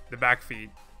 The back feet.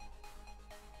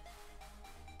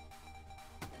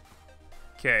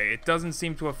 Okay, it doesn't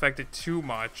seem to affect it too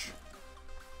much.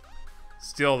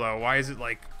 Still though, why is it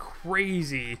like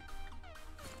crazy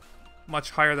much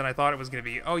higher than I thought it was going to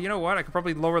be? Oh, you know what? I could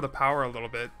probably lower the power a little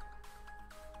bit.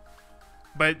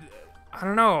 But, I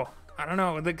don't know. I don't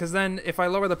know, because then if I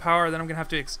lower the power, then I'm going to have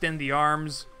to extend the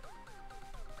arms.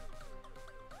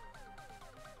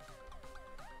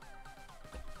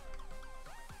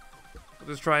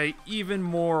 Let's try even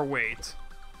more weight.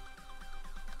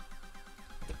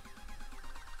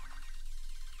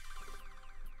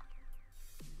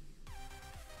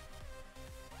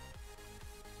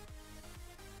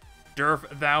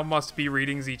 Durf, thou must be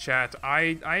reading the chat.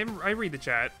 I read the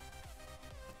chat.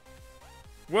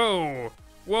 Whoa!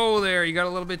 Whoa there, you got a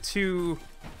little bit too...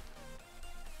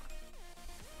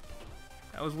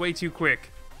 That was way too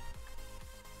quick.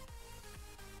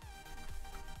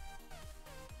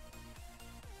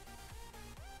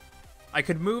 I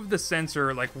could move the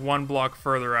sensor like one block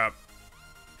further up.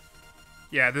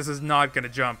 Yeah, this is not gonna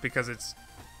jump because it's...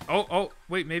 Oh,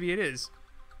 wait, maybe it is.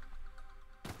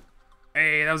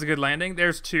 Hey, that was a good landing.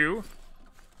 There's two.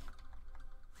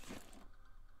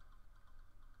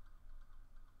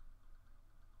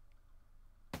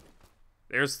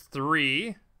 There's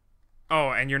three. Oh,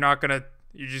 and you're not gonna...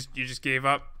 You just gave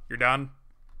up? You're done?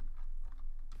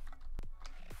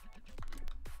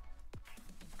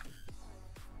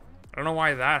 I don't know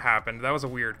why that happened. That was a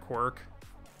weird quirk.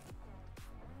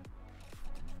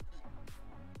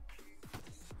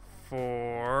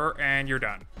 4, and you're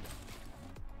done.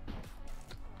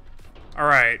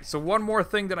 Alright, so one more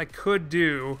thing that I could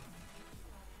do.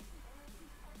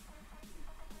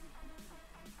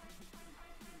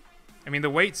 I mean, the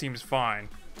weight seems fine.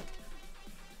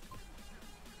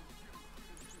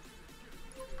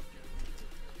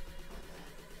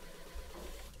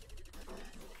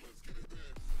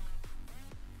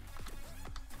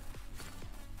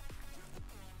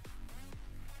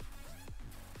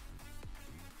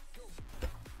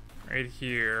 Right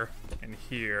here and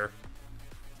here.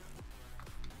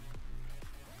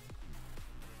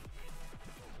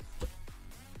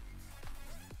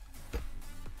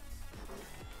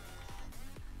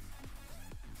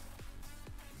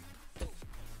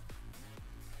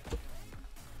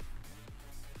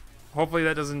 Hopefully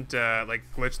that doesn't like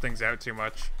glitch things out too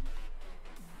much.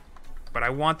 But I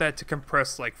want that to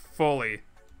compress like fully.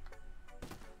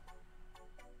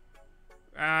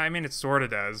 I mean, it sort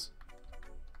of does.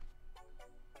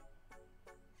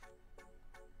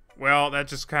 Well, that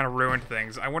just kind of ruined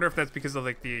things. I wonder if that's because of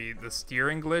like the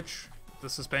steering glitch the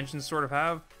suspensions sort of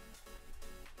have.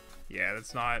 Yeah,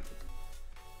 that's not...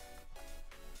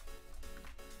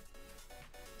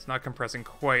 It's not compressing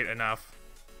quite enough.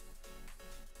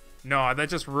 No, that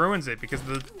just ruins it because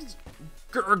the...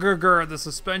 the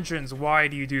suspensions. Why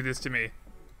do you do this to me?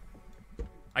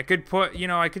 I could put... You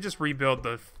know, I could just rebuild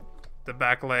the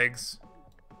back legs.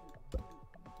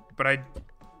 But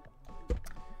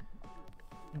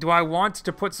do I want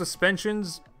to put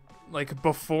suspensions, like,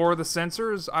 before the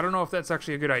sensors? I don't know if that's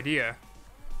actually a good idea.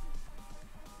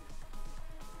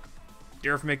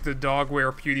 Durf, make the dog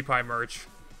wear PewDiePie merch.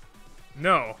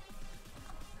 No.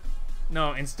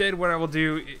 No, instead what I will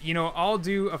do, you know, I'll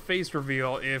do a face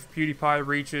reveal if PewDiePie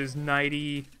reaches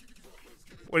 90...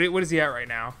 What is he at right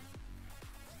now?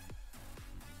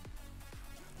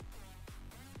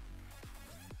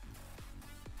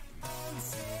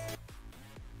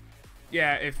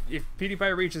 Yeah, if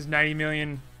PewDiePie reaches 90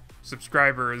 million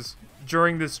subscribers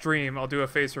during this stream, I'll do a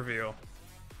face reveal.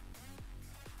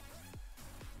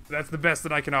 That's the best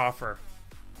that I can offer.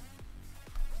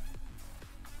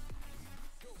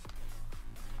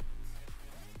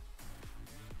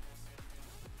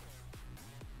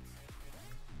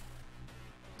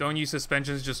 Don't use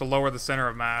suspensions just to lower the center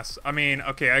of mass. I mean,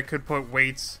 okay, I could put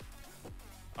weights.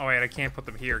 Oh wait, I can't put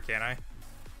them here, can I?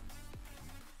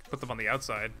 Put them on the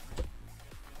outside.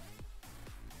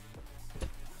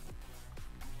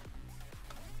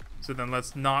 So then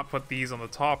let's not put these on the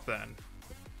top then.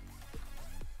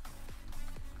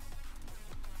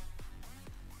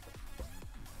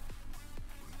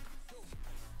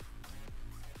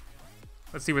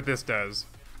 Let's see what this does.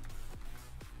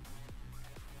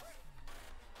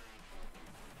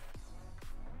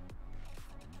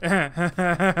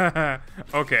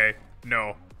 Okay,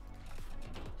 no.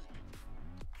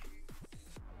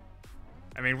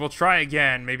 I mean, we'll try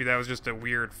again. Maybe that was just a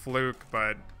weird fluke,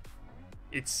 but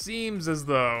it seems as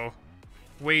though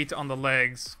weight on the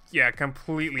legs, yeah,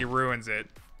 completely ruins it.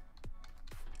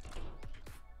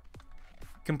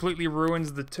 Completely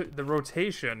ruins the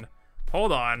rotation.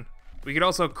 Hold on. We could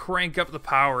also crank up the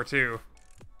power, too.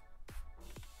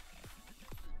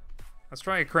 Let's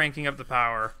try cranking up the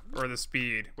power, or the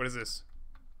speed. What is this?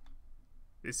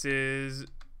 This is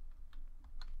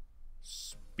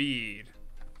speed.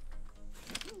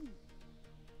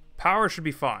 Power should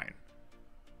be fine.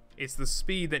 It's the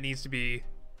speed that needs to be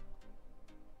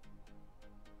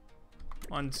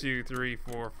 1, 2, 3,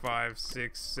 4, 5,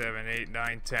 6, 7, 8,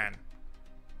 9, 10.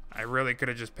 I really could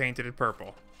have just painted it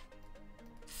purple.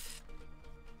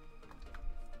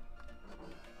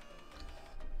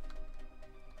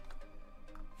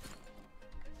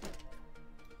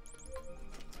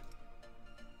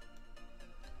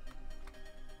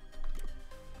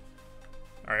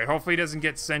 Alright, hopefully he doesn't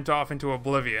get sent off into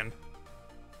oblivion.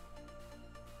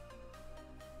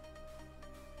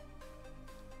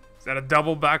 Is that a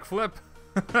double backflip?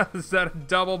 Is that a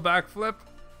double backflip?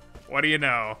 What do you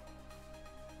know?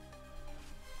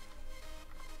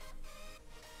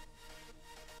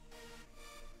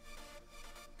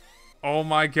 Oh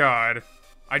my god.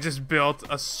 I just built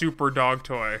a super dog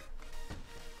toy.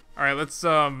 Alright, let's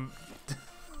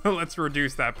let's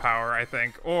reduce that power, I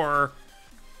think. Or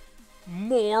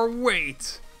more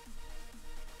weight.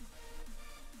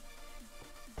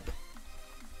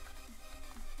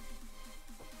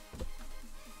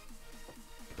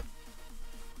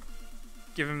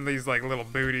 Give him these like little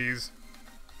booties.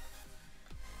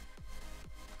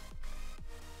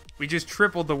 We just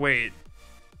tripled the weight.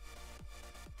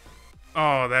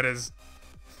 Oh, that is...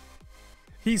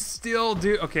 He's still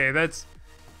okay, that's...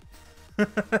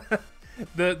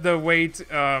 the weight,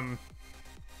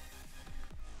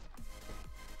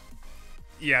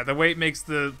 yeah, the weight makes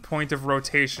the point of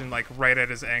rotation, like, right at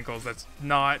his ankles. That's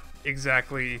not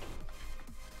exactly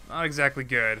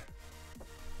good.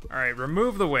 Alright,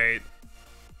 remove the weight.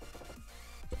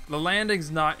 The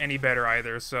landing's not any better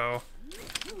either, so...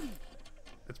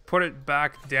 Let's put it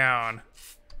back down.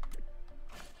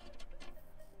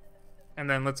 And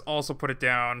then let's also put it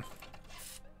down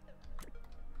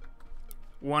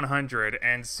 100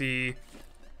 and see...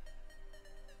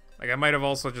 Like, I might have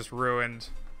also just ruined...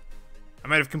 I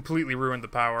might have completely ruined the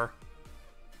power.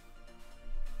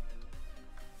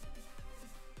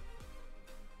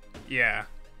 Yeah.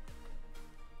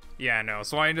 Yeah, no.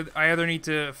 So I either need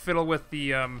to fiddle with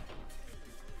the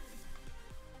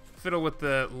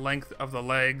length of the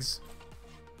legs,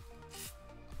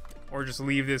 or just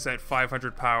leave this at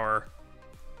 500 power.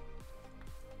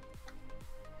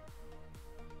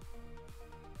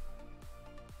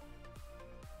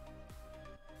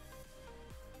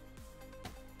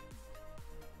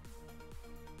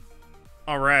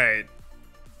 All right.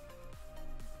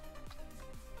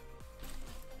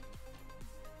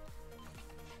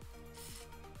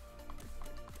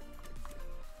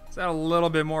 Let's add a little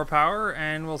bit more power,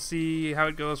 and we'll see how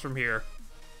it goes from here.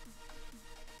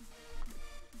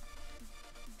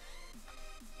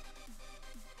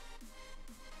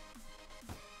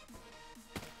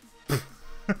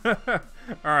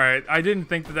 Alright, I didn't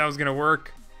think that was gonna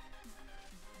work.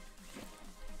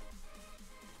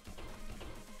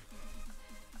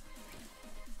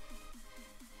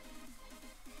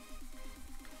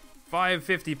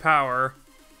 $550 power.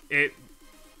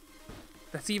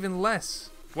 That's even less.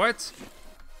 What?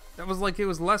 That was like it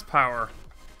was less power,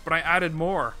 but I added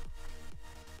more.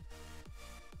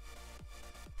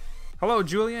 Hello,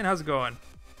 Julian. How's it going?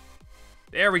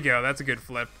 There we go. That's a good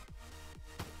flip.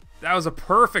 That was a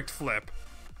perfect flip.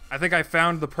 I think I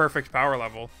found the perfect power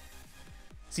level.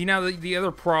 See, now the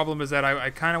other problem is that I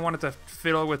kind of wanted to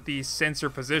fiddle with the sensor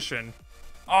position.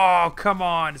 Oh, come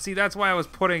on. See, that's why I was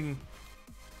putting...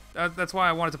 that's why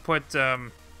I wanted to put...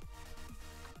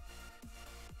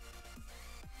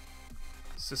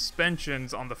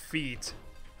 suspensions on the feet.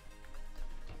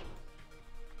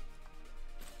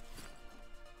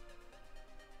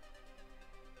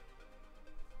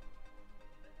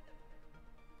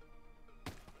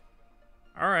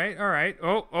 Alright, alright.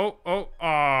 Oh,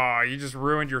 aw, you just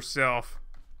ruined yourself.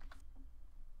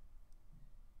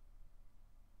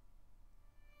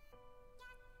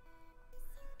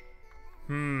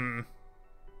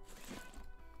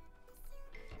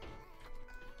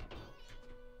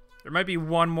 There might be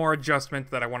one more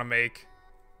adjustment that I want to make.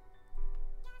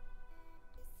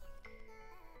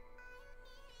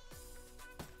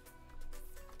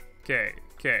 Okay.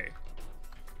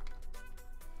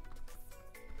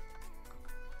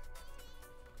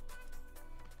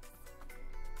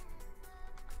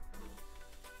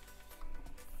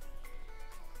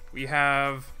 We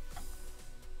have...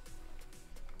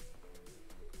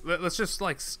 Let's just,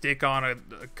 like, stick on a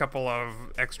couple of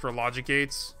extra logic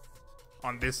gates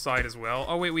on this side as well.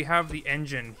 Oh, wait, we have the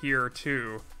engine here,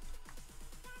 too.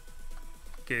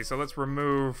 Okay, so let's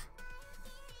remove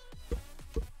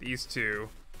these two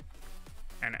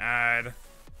and add...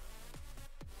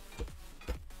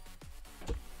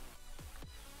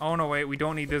 Oh, no, wait, we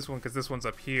don't need this one because this one's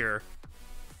up here.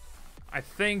 I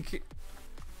think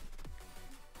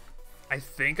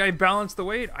I balanced the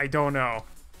weight? I don't know.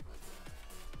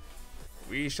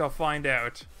 We shall find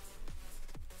out.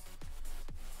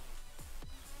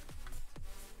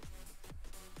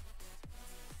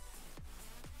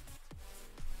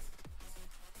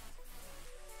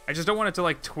 I just don't want it to,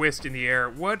 like, twist in the air.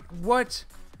 What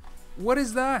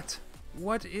is that?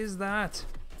 What is that?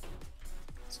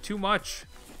 It's too much.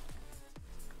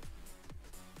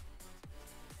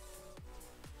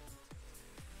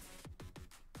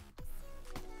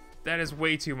 That is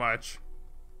way too much.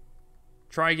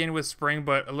 Try again with spring,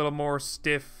 but a little more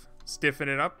stiffen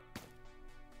it up.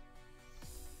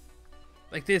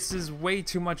 Like, this is way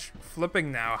too much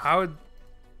flipping now. How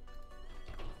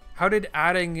did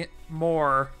adding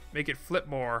more make it flip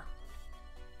more?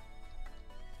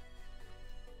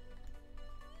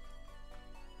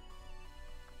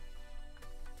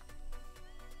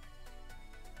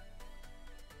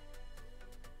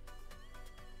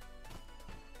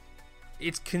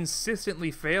 It's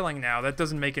consistently failing now. That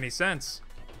doesn't make any sense.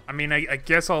 I mean, I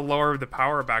guess I'll lower the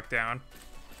power back down.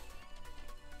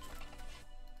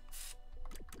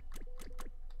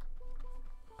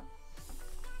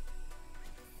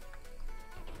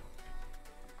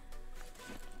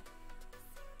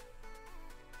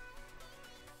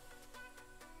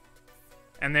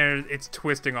 And there, it's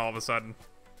twisting all of a sudden.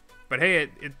 But hey,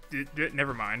 it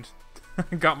never mind.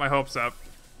 Got my hopes up.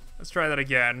 Let's try that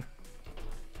again.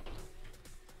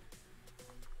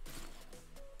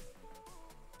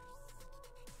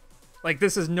 Like,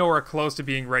 this is nowhere close to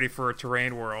being ready for a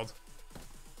terrain world.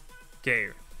 Okay.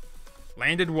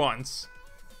 Landed once.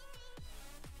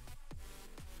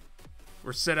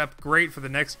 We're set up great for the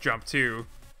next jump, too.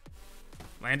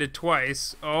 Landed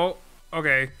twice. Oh,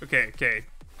 okay, okay, okay.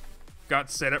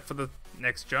 Got set up for the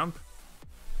next jump.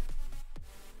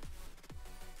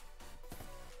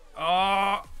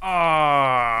 Alright,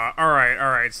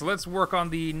 alright. So let's work on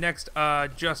the next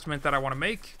adjustment that I want to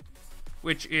make,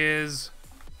 which is...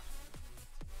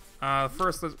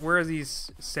 first, where are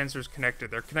these sensors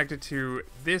connected? They're connected to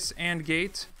this AND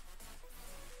gate.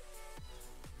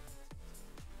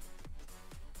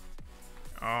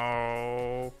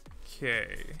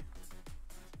 Okay.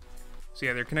 So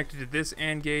yeah, they're connected to this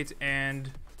AND gate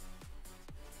and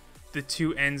the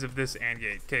two ends of this AND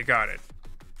gate. Okay, got it.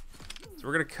 So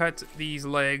we're gonna cut these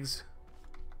legs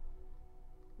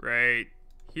right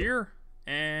here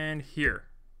and here.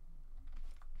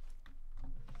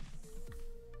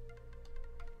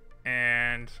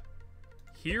 And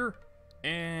here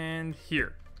and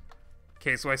here.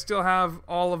 Okay, so I still have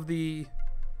all of the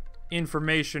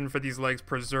information for these legs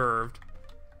preserved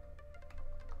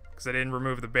because I didn't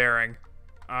remove the bearing.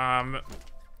 I'm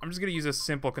just gonna use a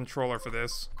simple controller for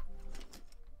this.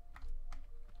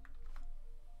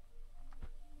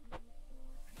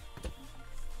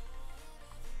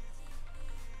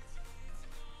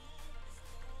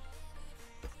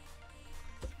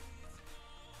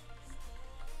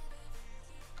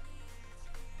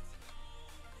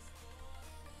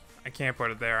 I can't put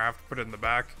it there, I have to put it in the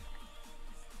back.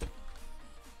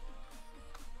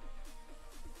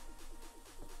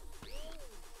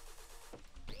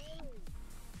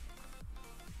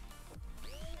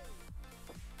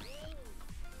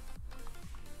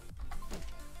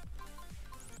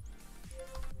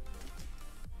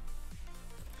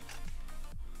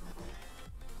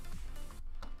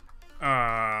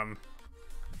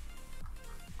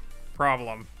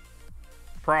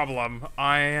 Problem.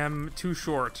 I am too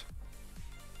short.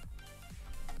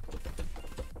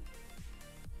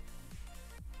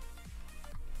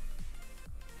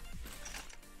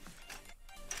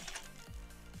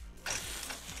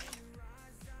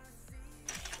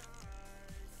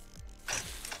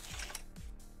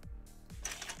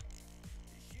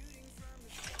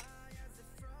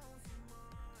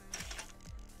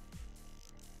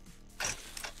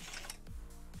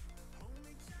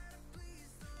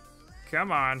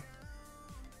 Come on.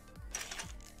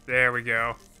 There we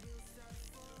go.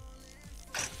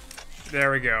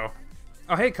 There we go.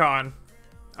 Oh, hey, Con.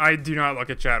 I do not look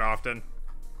at chat often.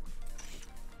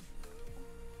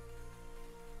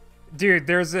 Dude,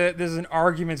 there's an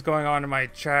argument going on in my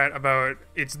chat about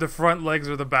it's the front legs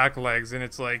or the back legs, and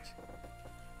it's like...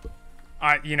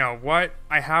 You know what?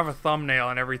 I have a thumbnail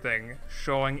and everything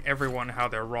showing everyone how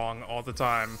they're wrong all the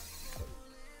time.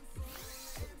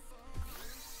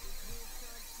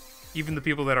 Even the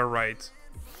people that are right.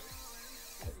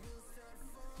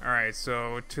 Alright,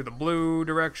 so to the blue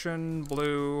direction.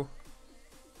 Blue.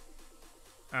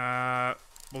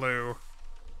 Blue.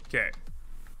 Okay.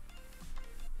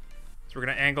 So we're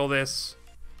gonna angle this.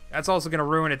 That's also gonna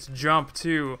ruin its jump,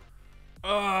 too.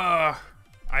 Ugh.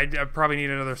 I probably need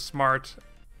another smart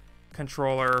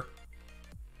controller.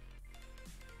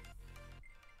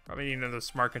 Probably need another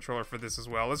smart controller for this as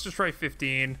well. Let's just try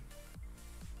 15.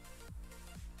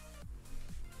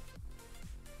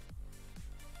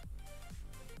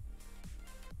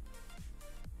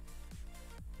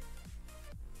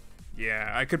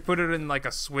 Yeah, I could put it in like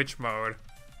a switch mode.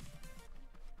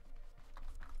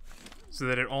 So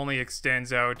that it only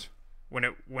extends out when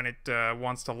it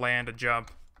wants to land a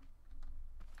jump.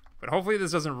 But hopefully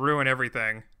this doesn't ruin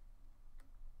everything.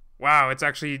 Wow, it's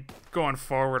actually going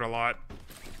forward a lot.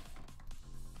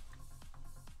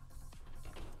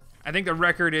 I think the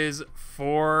record is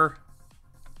 4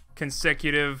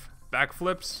 consecutive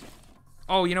backflips.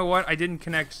 Oh, you know what? I didn't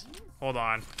connect. Hold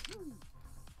on.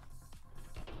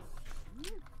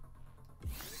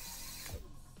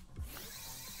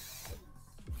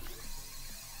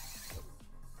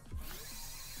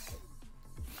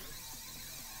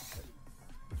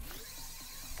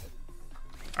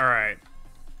 Alright.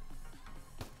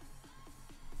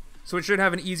 So it should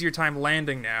have an easier time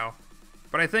landing now.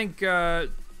 But I think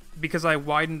because I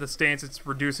widened the stance, it's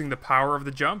reducing the power of the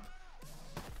jump.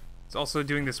 It's also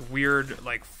doing this weird,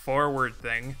 like, forward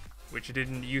thing, which it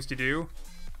didn't used to do.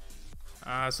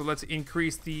 So let's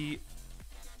increase the...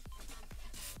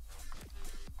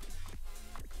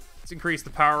 Let's increase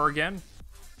the power again.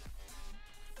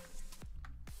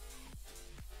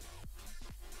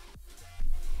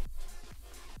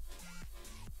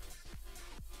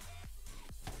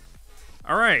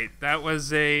 Alright, that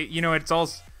was a... You know, it's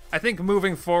also... I think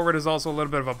moving forward is also a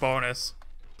little bit of a bonus,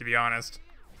 to be honest.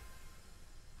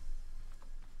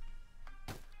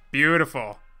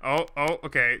 Beautiful. Oh,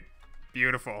 okay.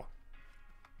 Beautiful.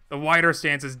 The wider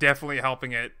stance is definitely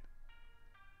helping it.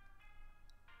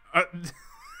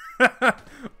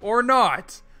 Or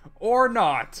not. Or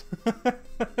not.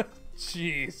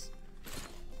 Jeez.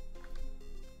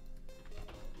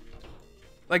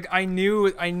 Like, I knew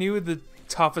the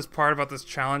toughest part about this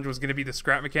challenge was going to be the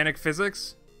scrap mechanic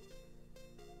physics.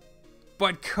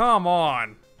 But come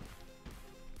on.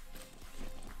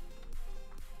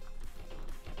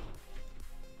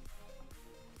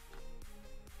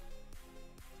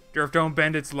 Durf, don't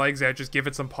bend its legs out, just give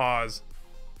it some pause.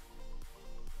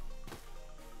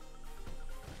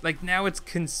 Like, now it's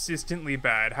consistently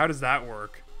bad. How does that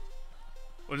work?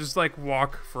 We'll just, like,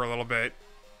 walk for a little bit.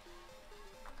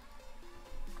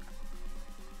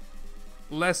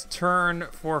 Less turn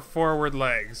for forward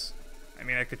legs. I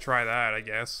mean, I could try that, I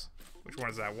guess. Which one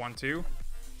is that? 1, 2?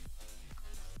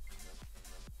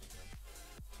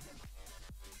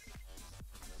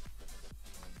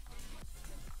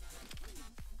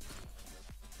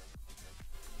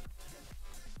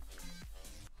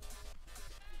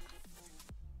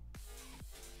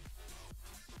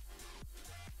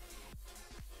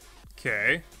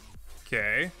 Okay.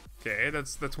 Okay. Okay,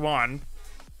 that's one.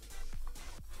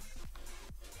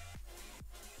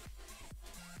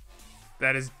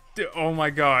 That is... Oh my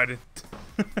god.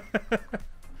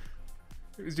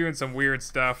 He was doing some weird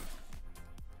stuff.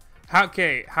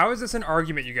 Okay, how is this an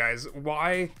argument, you guys?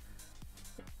 Why...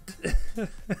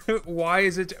 Why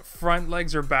is it front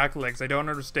legs or back legs? I don't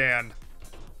understand.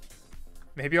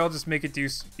 Maybe I'll just make it do,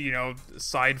 you know,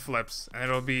 side flips, and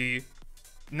it'll be...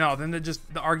 No, then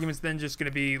the argument's then just gonna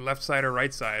be left side or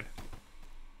right side.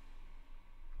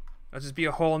 That'll just be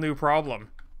a whole new problem.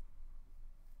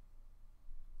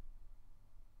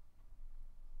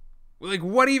 Like,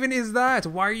 what even is that?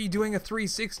 Why are you doing a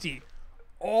 360?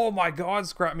 Oh my god,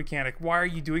 scrap mechanic, why are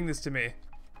you doing this to me?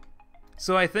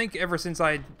 So I think ever since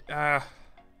I added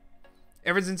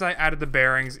the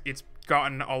bearings, it's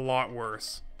gotten a lot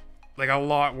worse. Like, a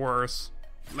lot worse.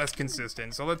 Less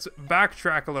consistent. So let's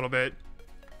backtrack a little bit.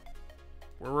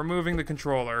 We're removing the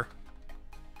controller.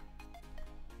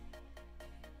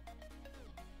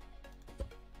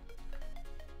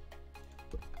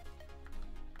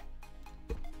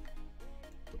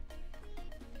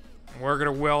 And we're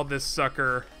gonna weld this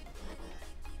sucker,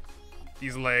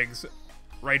 these legs,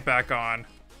 right back on.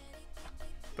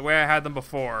 The way I had them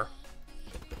before.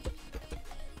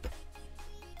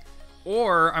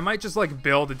 Or I might just, like,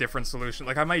 build a different solution.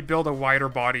 Like, I might build a wider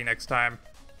body next time.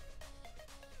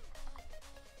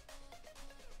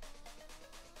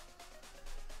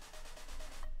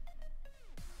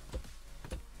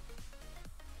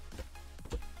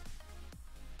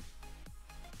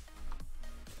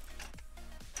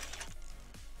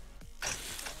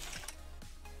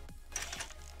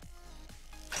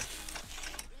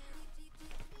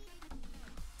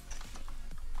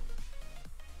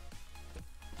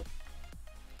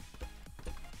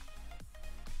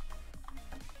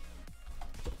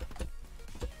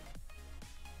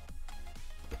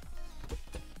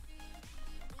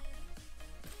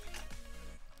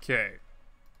 Okay.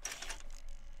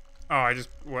 Oh, I just...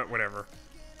 whatever.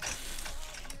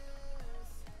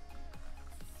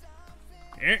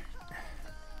 Eh.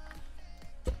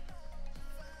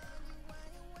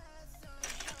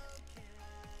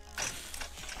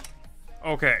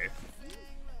 Okay.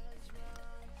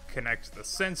 Connect the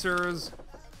sensors,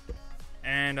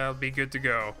 and I'll be good to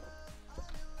go.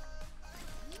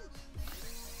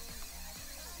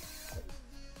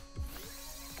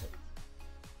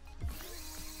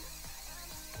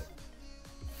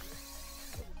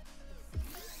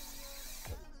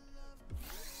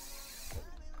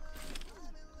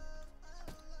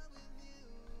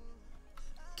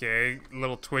 Okay, a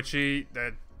little twitchy.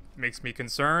 That makes me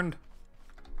concerned.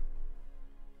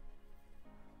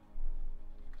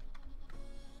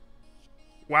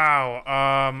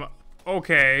 Wow,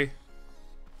 okay.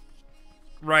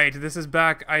 Right, this is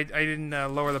back. I didn't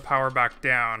lower the power back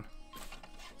down.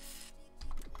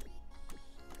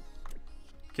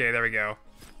 Okay, there we go.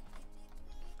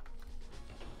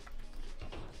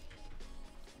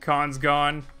 Con's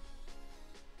gone.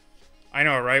 I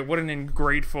know, right? What an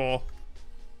ungrateful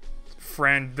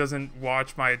friend doesn't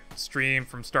watch my stream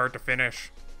from start to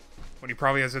finish when he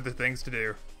probably has other things to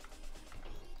do.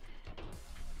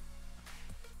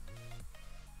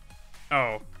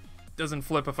 Oh, doesn't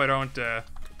flip if I don't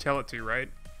tell it to, right?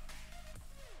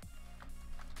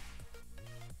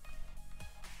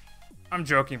 I'm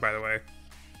joking, by the way.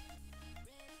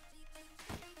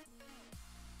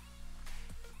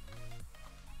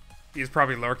 He's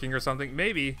probably lurking or something.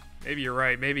 Maybe. Maybe you're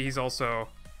right. Maybe he's also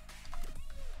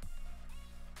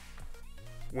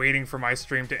waiting for my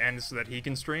stream to end so that he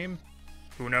can stream.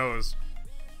 Who knows?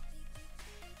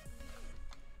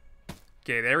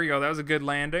 Okay, there we go. That was a good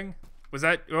landing. Was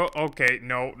that... Oh, okay.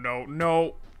 No, no,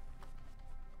 no.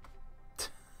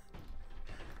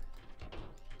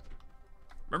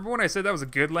 Remember when I said that was a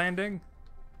good landing?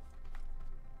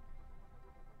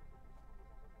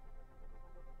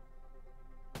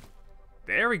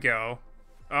 There we go.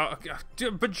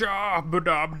 Ba-da-ba-da.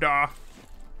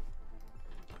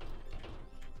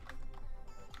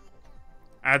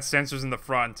 Add sensors in the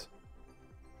front.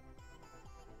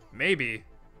 Maybe.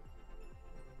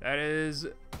 That is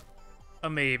a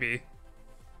maybe.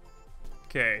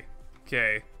 Okay.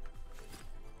 Okay.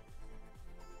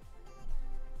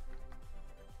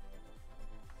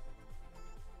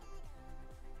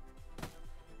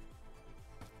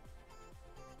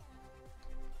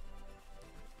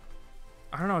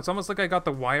 I don't know, it's almost like I got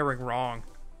the wiring wrong.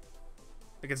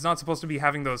 Like, it's not supposed to be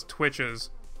having those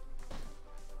twitches.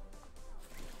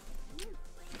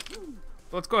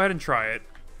 Let's go ahead and try it.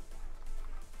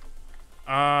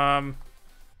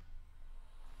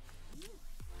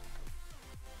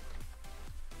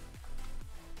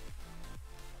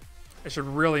 I should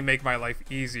really make my life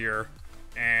easier,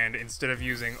 and instead of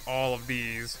using all of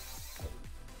these...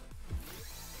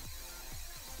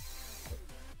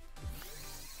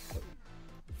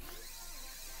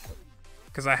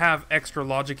 Because I have extra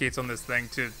logic gates on this thing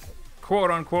to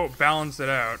quote-unquote balance it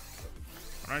out.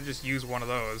 Why don't I just use one of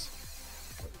those?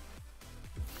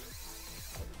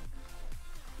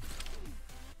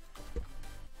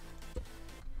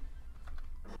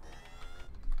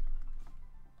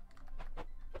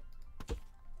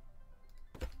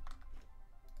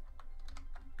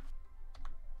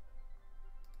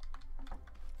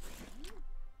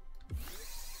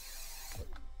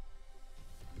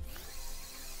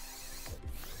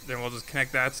 Then we'll just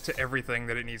connect that to everything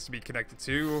that it needs to be connected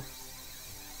to.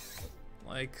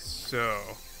 Like so.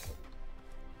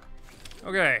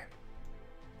 Okay.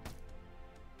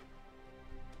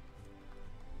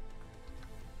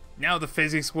 Now the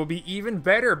physics will be even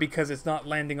better because it's not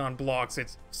landing on blocks,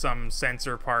 it's some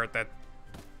sensor part that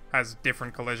has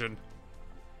different collision.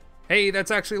 Hey,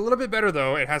 that's actually a little bit better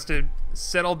though. It has to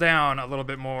settle down a little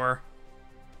bit more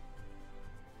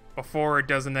before it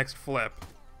does the next flip.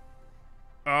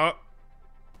 Oh,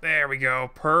 there we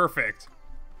go. Perfect.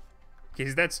 Okay,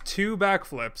 so that's 2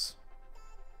 backflips.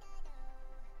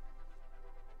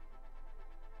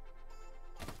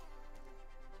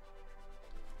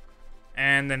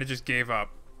 And then it just gave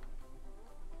up.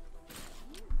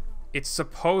 It's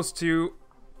supposed to...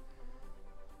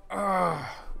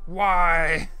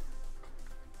 why?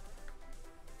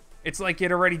 It's like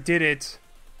it already did it.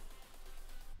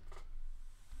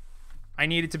 I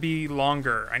need it to be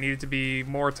longer. I need it to be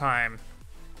more time.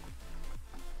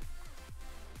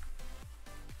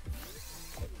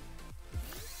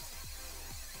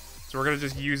 So we're gonna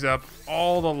just use up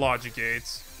all the logic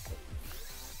gates.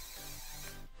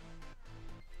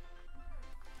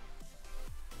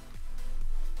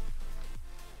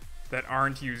 That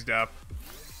aren't used up.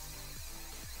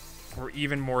 for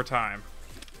even more time.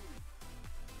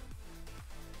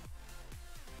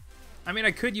 I mean,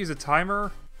 I could use a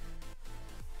timer,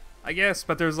 I guess,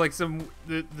 but there's like some...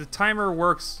 The timer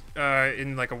works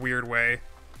in like a weird way.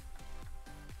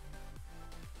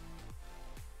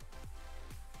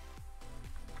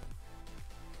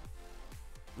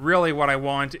 Really what I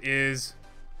want is...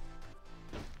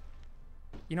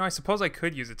 You know, I suppose I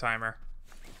could use a timer.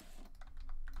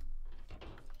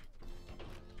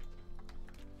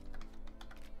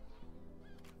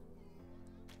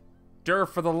 Durf,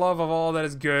 for the love of all that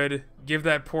is good, give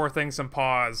that poor thing some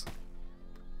pause.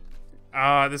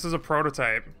 This is a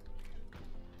prototype.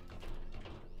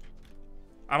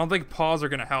 I don't think paws are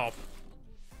gonna help.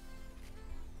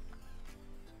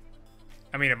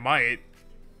 I mean, it might.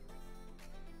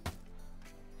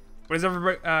 What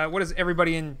does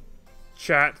everybody in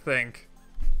chat think?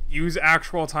 Use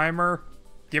actual timer?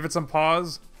 Give it some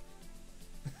pause?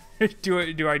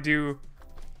 Do I do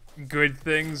good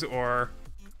things or...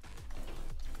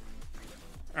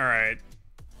 Alright.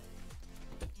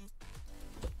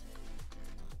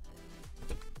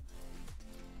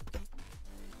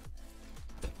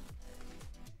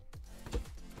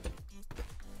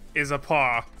 Is a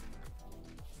paw.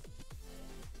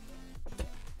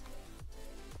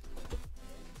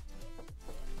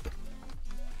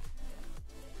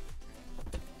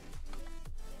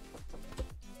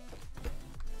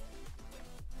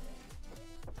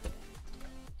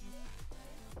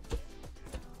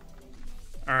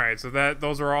 Alright, so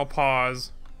those are all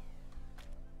paws.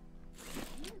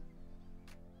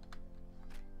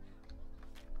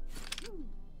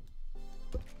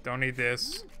 Don't need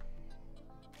this.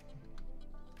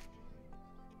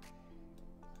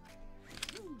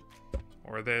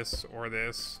 Or this, or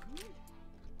this.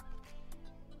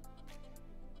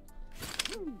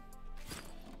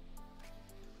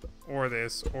 Or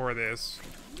this, or this.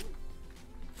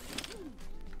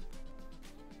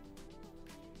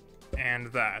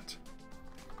 And that.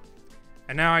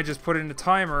 And now I just put in a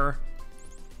timer.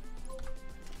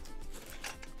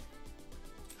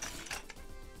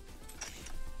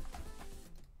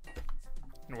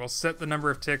 And we'll set the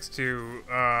number of ticks to,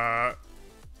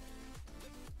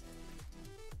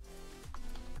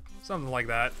 something like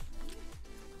that.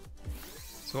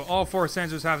 So all 4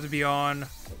 sensors have to be on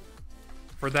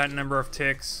for that number of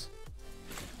ticks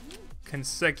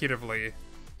consecutively.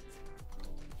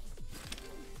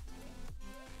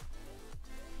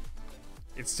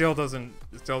 It still doesn't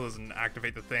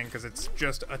activate the thing because it's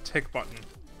just a tick button.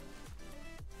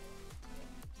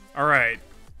 All right.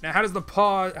 Now how did the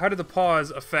pause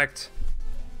affect?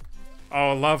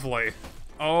 Oh, lovely.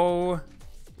 Oh,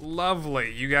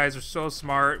 lovely. You guys are so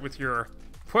smart with your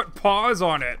put pause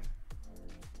on it.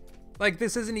 Like,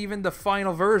 this isn't even the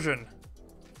final version.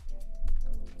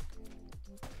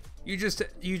 You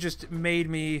just made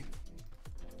me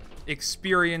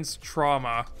experience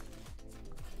trauma.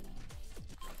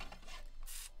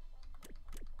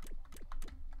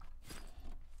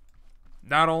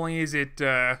 Not only is it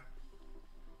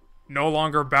no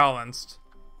longer balanced.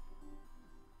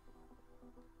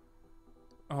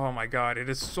 Oh my god, it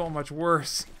is so much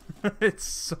worse. It's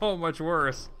so much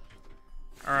worse.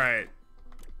 Alright.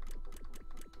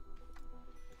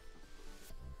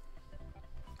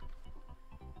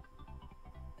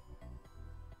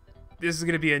 This is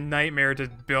gonna be a nightmare to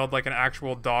build like an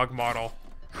actual dog model.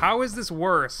 How is this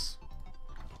worse?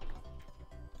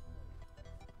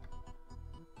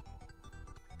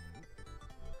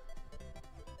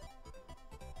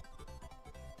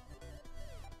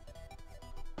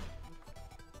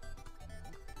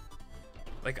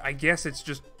 Like, I guess it's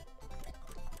just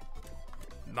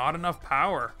not enough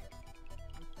power.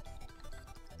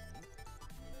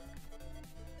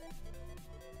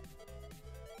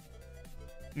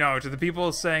 No, to the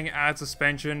people saying add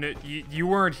suspension, you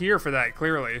weren't here for that,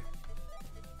 clearly.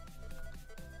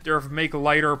 Durf, make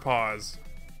lighter paws.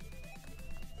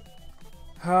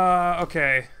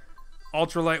 Okay.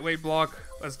 Ultra lightweight block,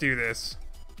 let's do this.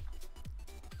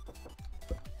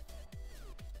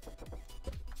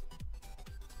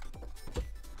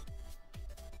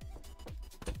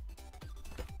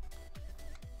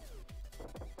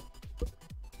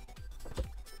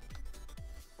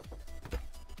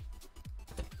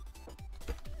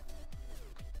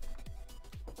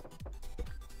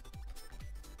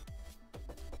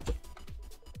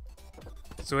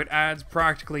 So it adds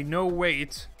practically no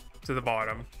weight to the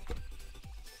bottom.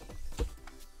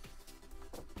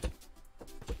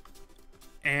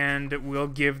 And it will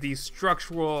give the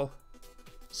structural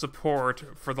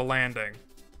support for the landing.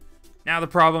 Now the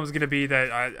problem is going to be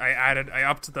that I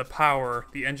upped the power,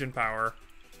 the engine power.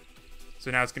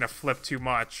 So now it's going to flip too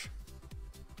much.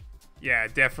 Yeah,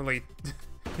 definitely,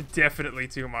 definitely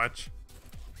too much.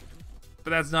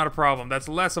 But that's not a problem. That's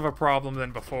less of a problem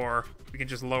than before. We can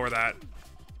just lower that.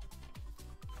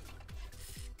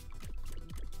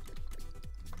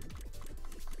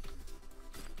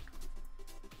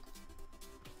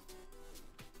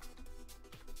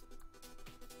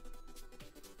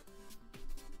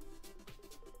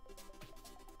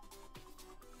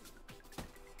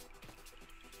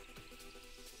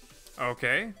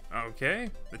 Okay, okay.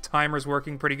 The timer's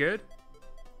working pretty good.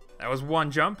 That was one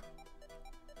jump.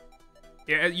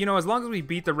 Yeah, you know, as long as we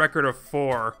beat the record of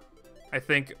 4, I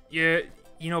think, yeah,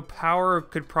 you know, power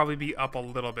could probably be up a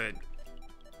little bit.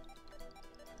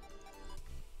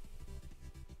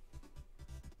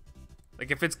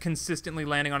 Like, if it's consistently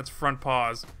landing on its front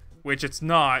paws, which it's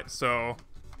not, so...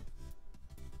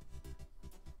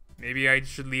 maybe I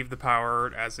should leave the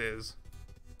power as is.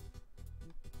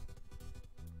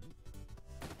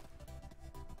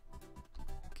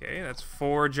 Okay, that's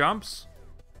 4 jumps.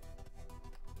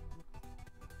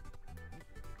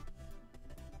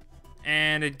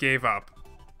 And it gave up.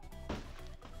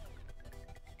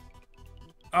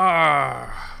 Why?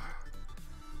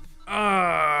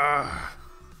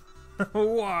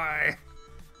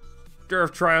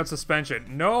 Durf, try out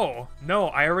suspension. No,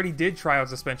 I already did try out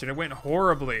suspension. It went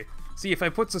horribly. See, if I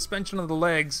put suspension on the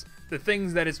legs, the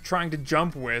things that it's trying to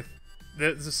jump with,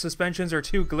 the suspensions are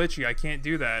too glitchy. I can't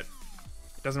do that.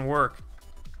 It doesn't work.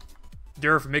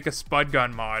 Durf, make a spud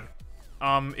gun mod.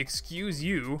 Excuse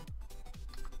you.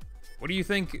 What do you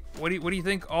think? What do you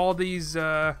think all these?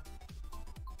 Where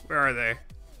are they?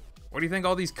 What do you think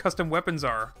all these custom weapons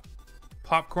are?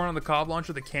 Popcorn on the cob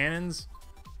launcher, the cannons,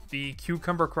 the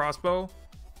cucumber crossbow.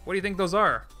 What do you think those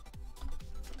are?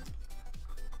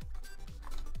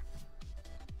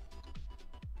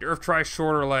 Durf, try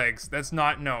shorter legs. That's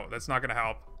not gonna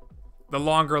help. The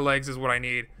longer legs is what I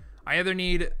need. I either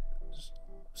need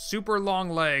super long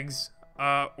legs,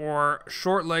 or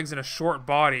short legs and a short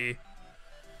body,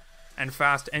 and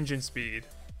fast engine speed.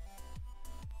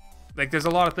 Like, there's a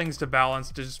lot of things to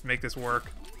balance to just make this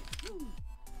work.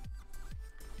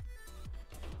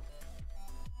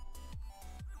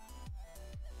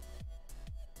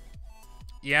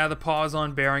 Yeah, the pause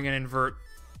on bearing and invert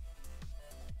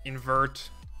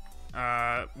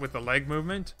with the leg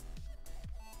movement.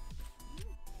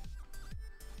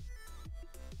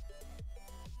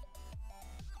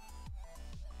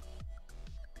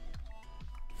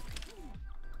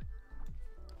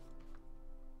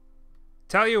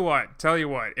 Tell you what,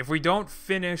 if we don't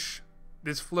finish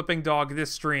this flipping dog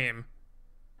this stream,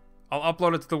 I'll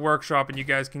upload it to the workshop and you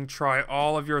guys can try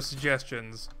all of your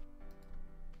suggestions.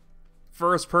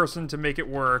 First person to make it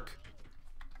work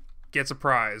gets a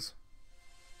prize.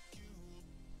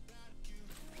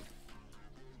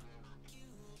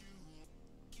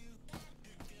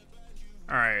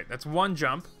 Alright, that's 1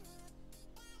 jump.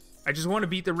 I just want to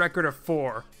beat the record of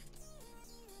 4.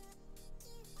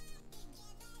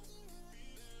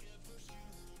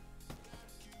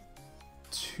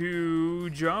 Two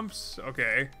jumps.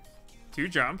 Okay. 2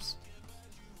 jumps.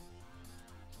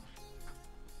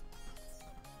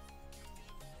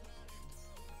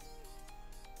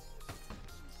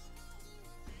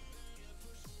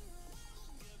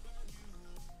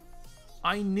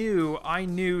 I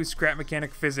knew scrap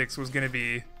mechanic physics was gonna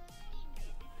be...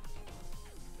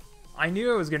 I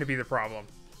knew it was gonna be the problem.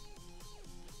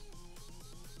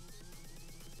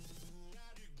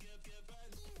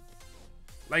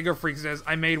 Lego Freak says,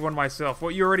 I made one myself.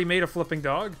 What, you already made a flipping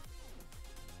dog?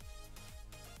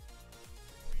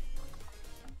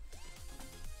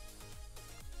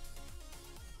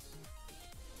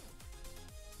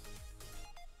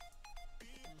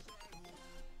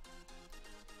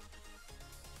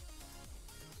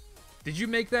 Did you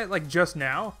make that, like, just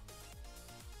now?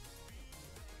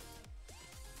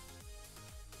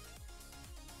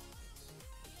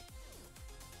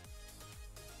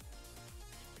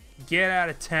 Get out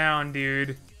of town,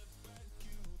 dude.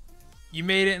 You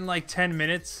made it in like 10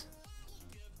 minutes?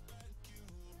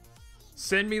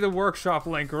 Send me the workshop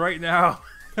link right now.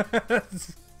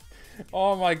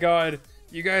 Oh my god.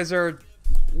 You guys are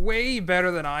way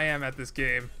better than I am at this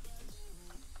game.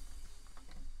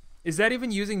 Is that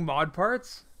even using mod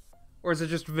parts? Or is it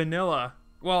just vanilla?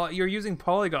 Well, you're using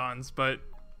polygons, but...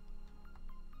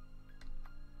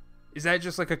 Is that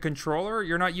just like a controller?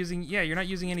 You're not using... Yeah, you're not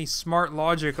using any smart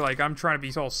logic like I'm trying to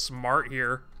be all smart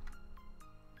here.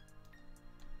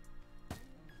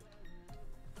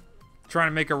 Trying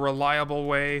to make a reliable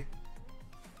way.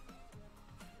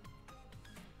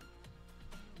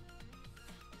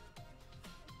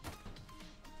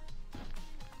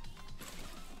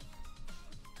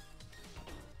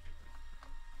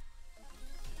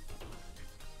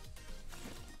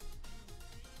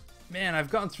 Man, I've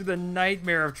gone through the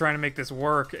nightmare of trying to make this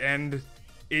work, and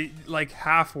it, like,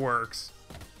 half works.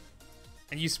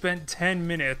 And you spent 10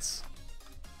 minutes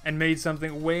and made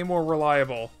something way more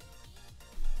reliable.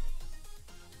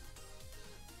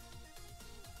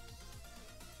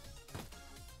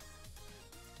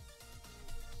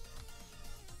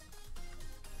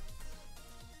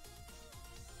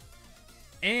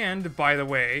 And, by the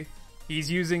way, he's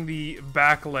using the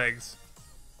back legs.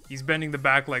 He's bending the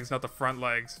back legs, not the front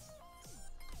legs.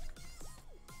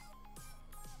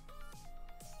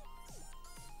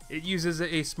 It uses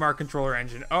a smart controller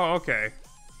engine. Oh, okay.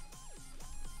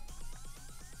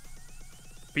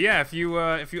 But yeah, if you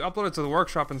upload it to the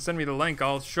workshop and send me the link,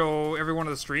 I'll show everyone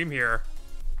on the stream here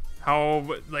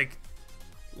how, like,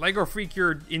 Lego Freak,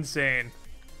 you're insane.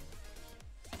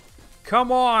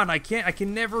 Come on, I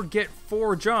can never get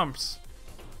 4 jumps.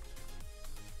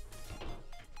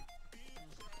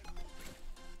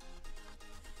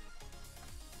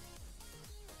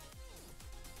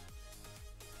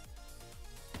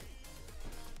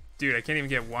 Dude, I can't even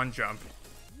get 1 jump.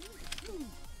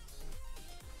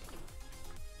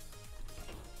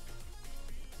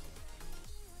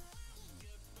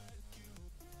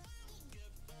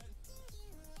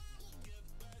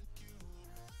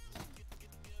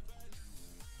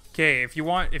 Okay, if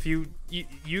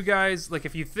you guys, like,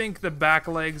 if you think the back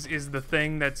legs is the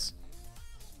thing that's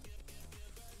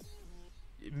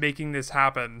making this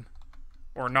happen,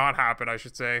 or not happen, I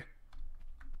should say,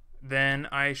 then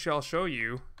I shall show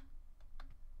you.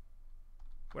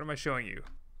 What am I showing you?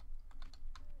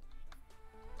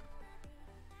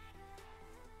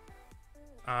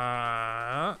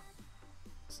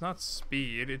 It's not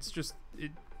speed, it's just,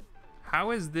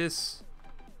 how is this?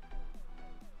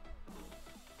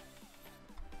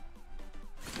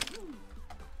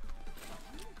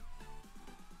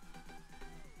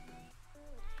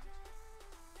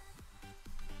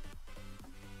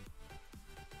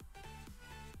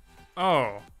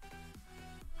 Oh.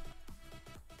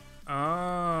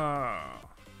 Oh.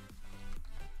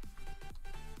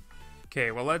 Okay,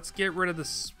 well, let's get rid of the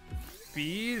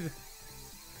speed.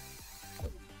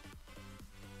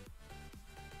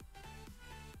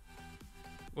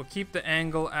 We'll keep the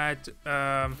angle at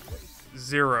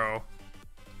 0.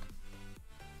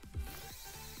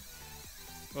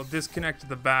 We'll disconnect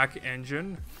the back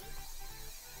engine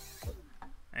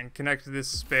and connect this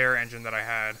spare engine that I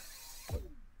had.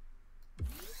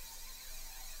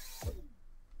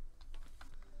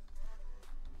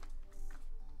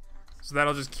 So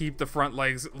that'll just keep the front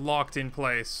legs locked in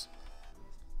place.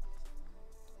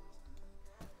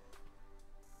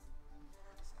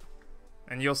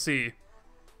 And you'll see.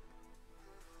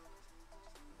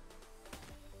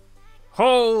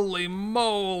 Holy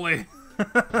moly!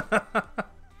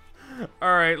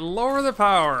 Alright, lower the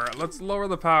power. Let's lower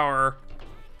the power.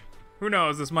 Who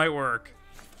knows, this might work.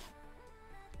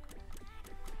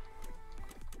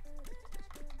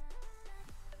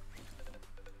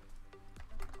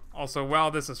 Also, while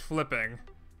this is flipping,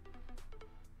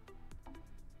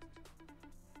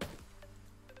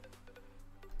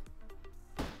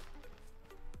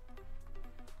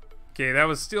 okay, that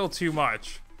was still too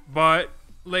much, but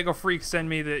Lego Freak sent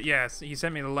me the, yes, he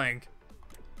sent me the link.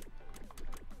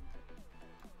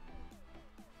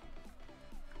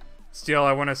 Still,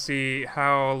 I want to see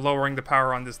how lowering the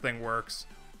power on this thing works.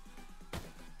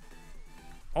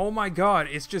 Oh my god,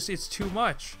 it's too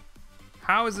much.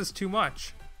 How is this too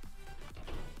much?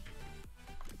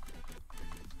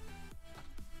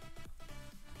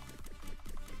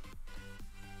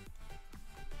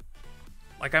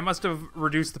 Like, I must have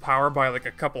reduced the power by like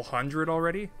a couple hundred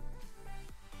already.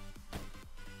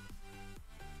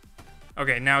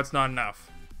 Okay, now it's not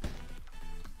enough.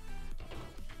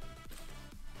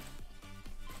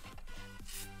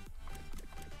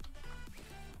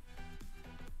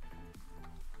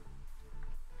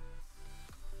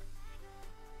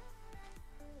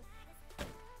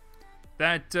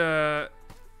 That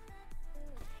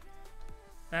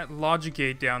logic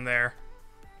gate down there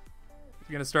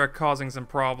is gonna start causing some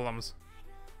problems.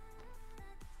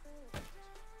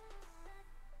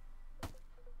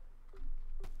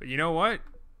 But you know what?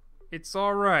 It's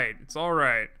alright. It's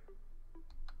alright.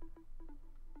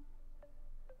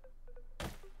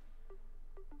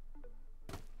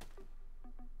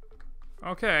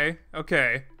 Okay,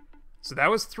 okay. So that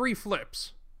was 3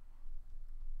 flips.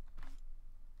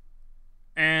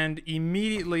 And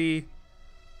immediately...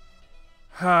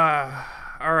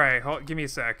 Alright, give me a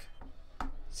sec.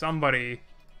 Somebody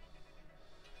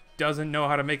doesn't know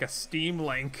how to make a Steam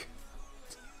link.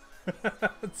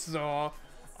 So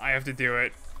I have to do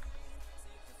it.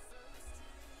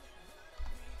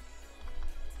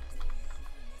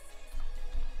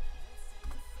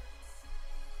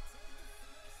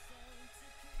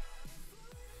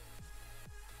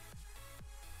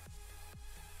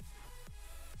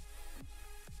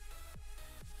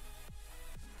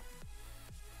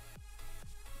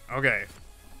 Okay.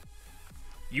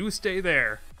 You stay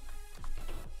there.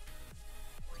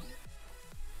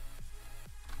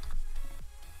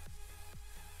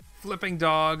 Flipping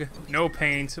dog, no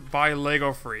paint, by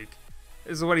Lego Freak.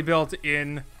 This is what he built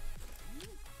in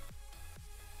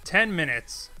 10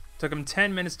 minutes. Took him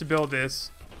 10 minutes to build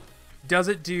this. Does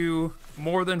it do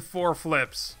more than 4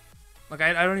 flips? Like,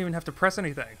 I don't even have to press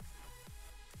anything.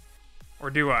 Or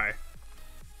do I?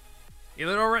 It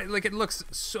already, like, it looks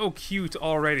so cute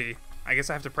already. I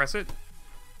guess I have to press it?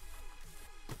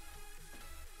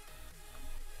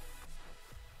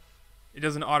 It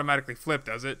doesn't automatically flip,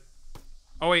 does it?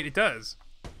 Oh wait, it does.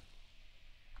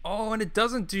 Oh, and it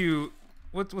doesn't do...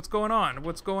 What's going on?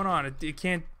 What's going on? It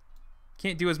can't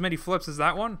do as many flips as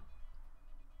that one?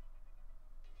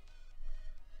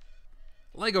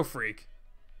 Lego Freak.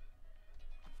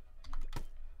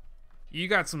 You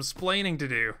got some splaining to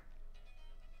do.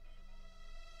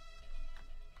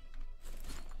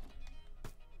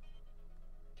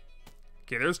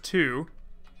 Okay, there's 2.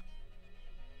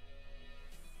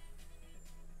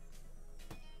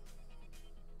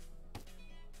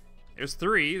 There's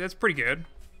 3. That's pretty good.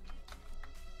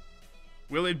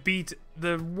 Will it beat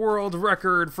the world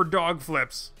record for dog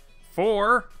flips?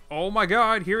 4. Oh my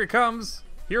god, here it comes.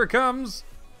 Here it comes.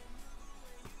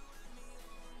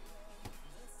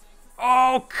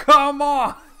 Oh, come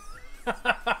on.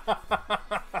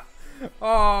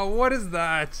 Oh, what is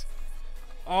that?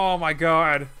 Oh my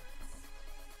god.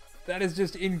 That is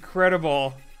just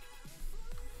incredible.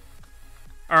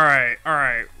 Alright,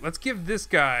 alright. Let's give this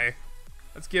guy...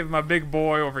 Let's give my big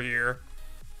boy over here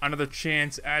another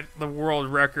chance at the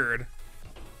world record.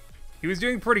 He was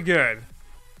doing pretty good.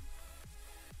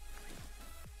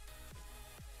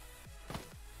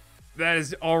 That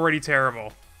is already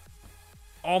terrible.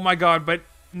 Oh my god, but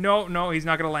no, he's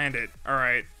not gonna land it.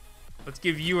 Alright. Let's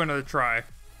give you another try.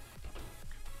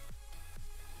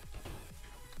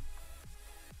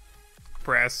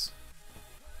 Press.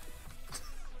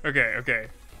 Okay.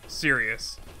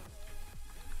 Serious.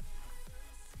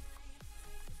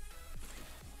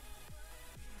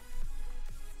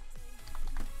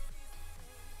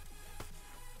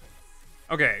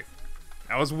 Okay,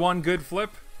 that was one good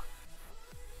flip.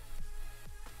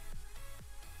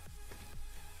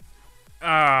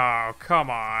 Oh, come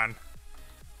on.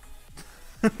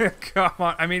 Come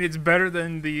on. I mean, it's better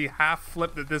than the half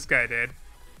flip that this guy did.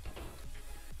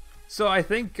 So I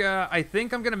think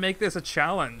I'm gonna make this a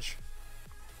challenge.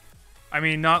 I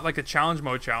mean, not like a challenge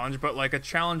mode challenge, but like a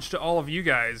challenge to all of you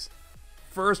guys.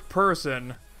 First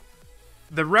person.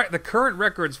 The current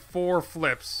record's 4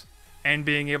 flips. And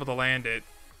being able to land it.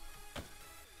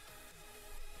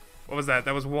 What was that?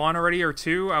 That was 1 already or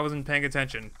 2? I wasn't paying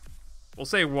attention. We'll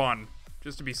say 1,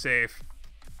 just to be safe.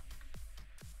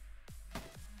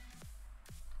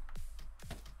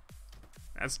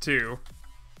 That's 2.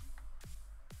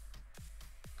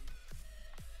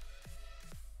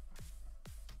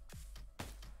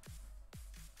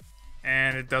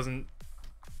 And it doesn't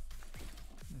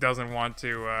want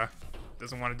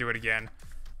to do it again.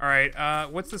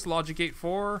 Alright, what's this logic gate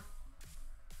for?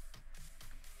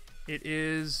 It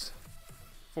is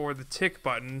for the tick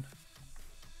button.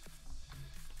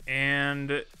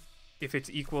 And if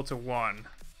it's equal to 1.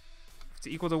 If it's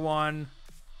equal to 1...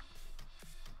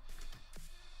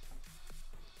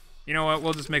 You know what,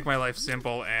 we'll just make my life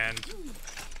simple and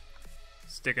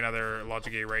stick another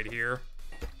logic gate right here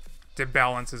to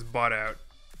balance his butt out.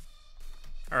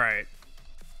 Alright.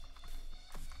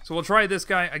 So we'll try this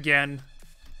guy again.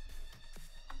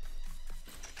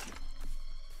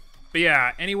 But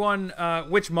yeah, anyone,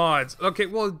 which mods? Okay,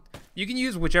 well, you can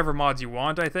use whichever mods you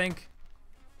want, I think.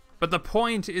 But the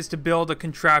point is to build a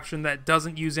contraption that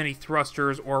doesn't use any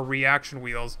thrusters or reaction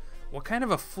wheels. What kind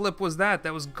of a flip was that?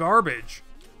 That was garbage.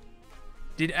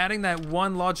 Did adding that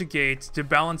one logic gate to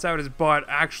balance out his butt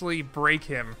actually break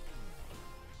him?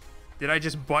 Did I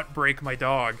just butt break my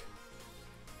dog?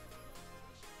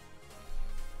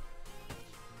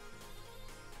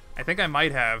 I think I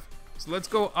might have. So let's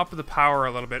go up the power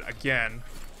a little bit again.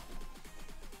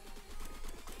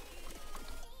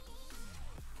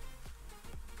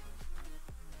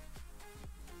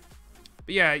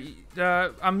 But yeah,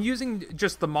 I'm using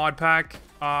just the mod pack.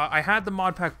 I had the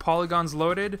mod pack polygons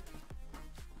loaded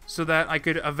so that I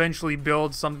could eventually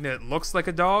build something that looks like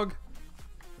a dog.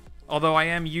 Although I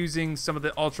am using some of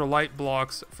the ultralight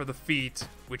blocks for the feet,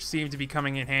 which seem to be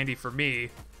coming in handy for me.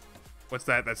 What's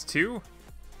that? That's 2?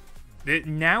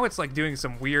 Now it's like doing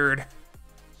some weird,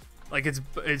 like it's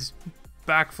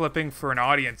backflipping for an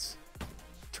audience,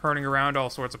 turning around all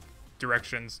sorts of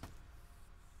directions.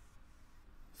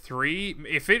 3.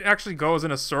 If it actually goes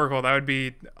in a circle, that would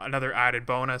be another added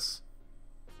bonus.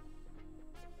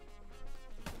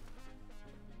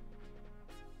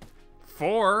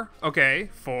 4. Okay,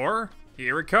 4.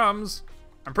 Here it comes.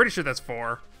 I'm pretty sure that's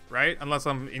 4, right? Unless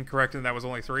I'm incorrect and that was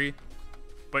only 3.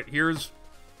 But here's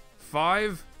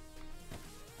 5.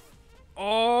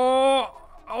 Oh,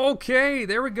 okay,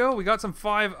 there we go. We got some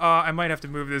 5. I might have to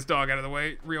move this dog out of the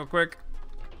way real quick.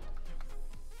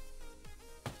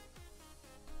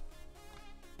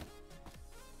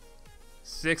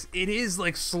 Six. It is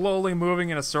like slowly moving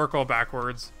in a circle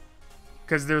backwards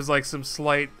because there's like some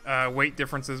slight weight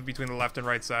differences between the left and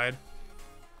right side.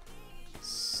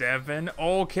 7.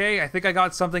 Okay, I think I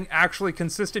got something actually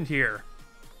consistent here.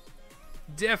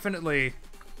 Definitely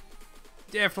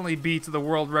beats the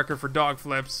world record for dog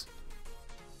flips.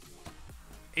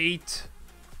 8.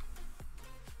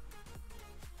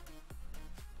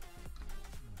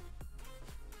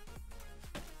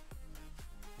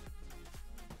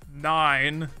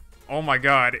 9. Oh my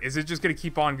god, is it just gonna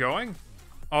keep on going?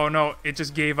 Oh no, it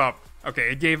just gave up.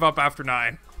 Okay, it gave up after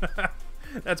 9.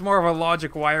 That's more of a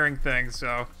logic wiring thing,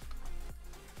 so.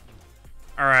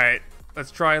 Alright, let's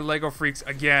try Lego Freaks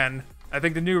again. I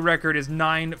think the new record is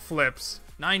 9 flips.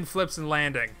 9 flips and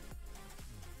landing.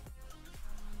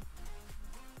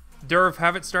 Durf,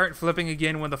 have it start flipping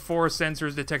again when the 4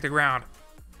 sensors detect the ground.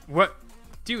 What?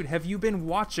 Dude, have you been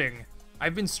watching?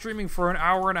 I've been streaming for an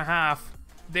hour and a half.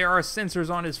 There are sensors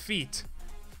on his feet.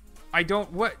 I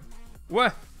don't... What?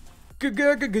 What?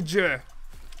 Alright,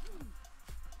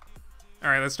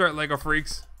 let's start Lego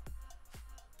Freaks.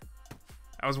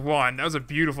 That was 1. That was a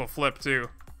beautiful flip, too.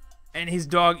 And his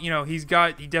dog, you know, he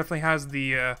definitely has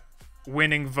the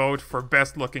winning vote for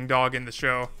best looking dog in the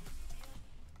show.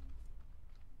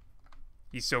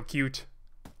 He's so cute.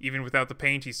 Even without the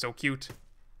paint, he's so cute.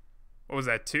 What was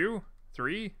that, 2?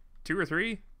 3? 2 or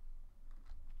 3?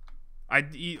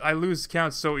 I lose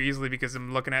count so easily because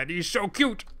I'm looking at it. He's so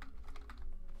cute!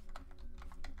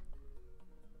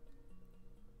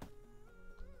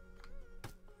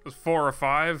 It was 4 or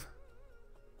 5.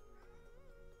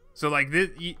 So, like, this...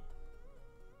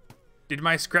 Did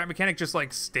my scrap mechanic just,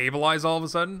 like, stabilize all of a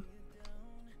sudden?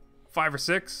 5 or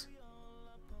 6?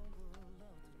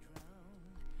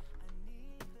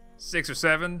 6 or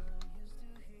 7?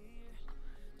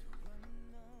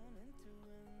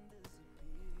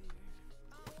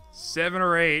 Seven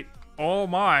or 8. Oh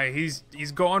my, he's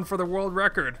going for the world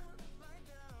record.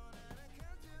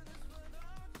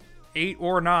 8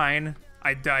 or 9.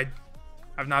 I died.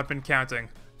 I've not been counting.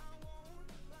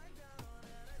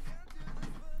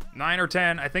 9 or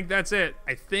 10. I think that's it.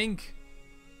 I think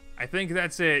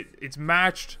that's it. It's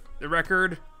matched the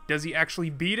record. Does he actually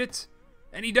beat it?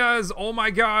 And he does. Oh my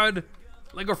god.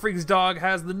 Lego Freaks dog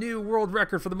has the new world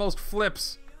record for the most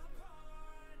flips.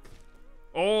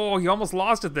 Oh, he almost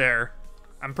lost it there.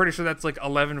 I'm pretty sure that's like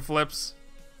 11 flips.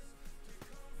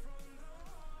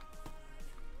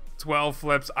 12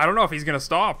 flips. I don't know if he's gonna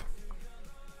stop.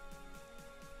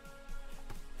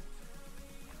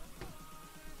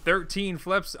 13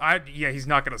 flips. Yeah, he's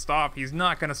not gonna stop. He's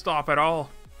not gonna stop at all.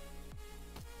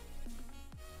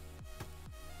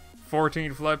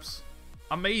 14 flips.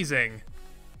 Amazing.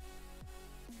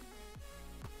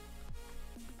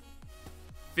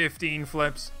 15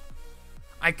 flips.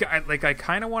 I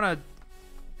kind of want to,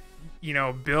 you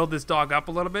know, build this dog up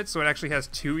a little bit so it actually has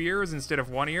 2 ears instead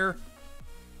of 1 ear.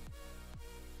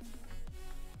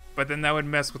 But then that would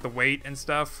mess with the weight and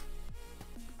stuff.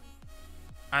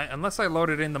 Unless I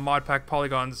loaded in the mod pack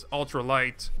polygons ultra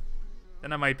light,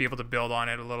 then I might be able to build on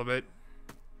it a little bit.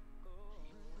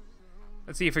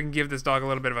 Let's see if I can give this dog a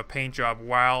little bit of a paint job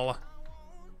while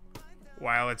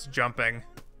it's jumping.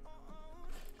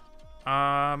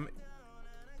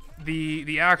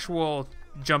 The actual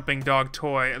jumping dog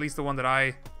toy, at least the one that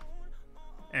I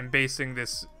am basing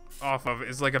this off of,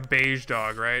 is like a beige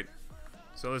dog, right?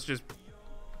 So let's just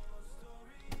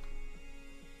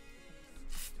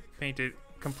paint it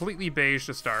completely beige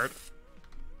to start.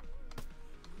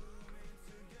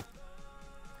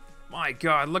 My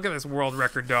god, look at this world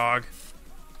record dog.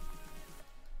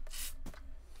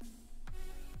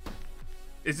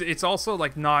 It's also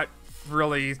like not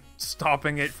really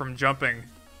stopping it from jumping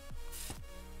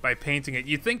by painting it.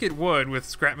 You'd think it would, with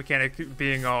scrap mechanic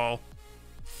being all,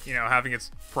 you know, having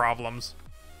its problems.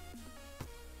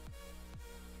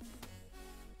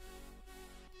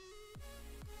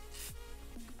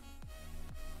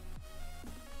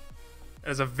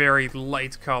 It is a very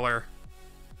light color.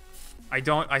 I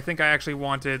think I actually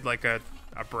wanted like a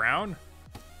brown?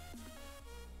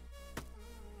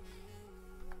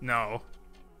 No.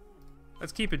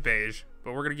 Let's keep it beige,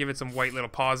 but we're gonna give it some white little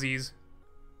pawsies.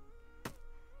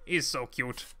 He's so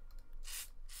cute.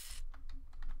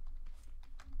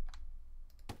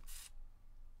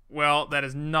 Well, that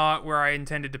is not where I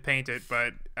intended to paint it,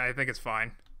 but I think it's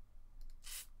fine.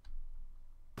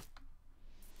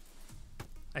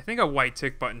 I think a white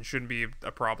tick button shouldn't be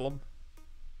a problem.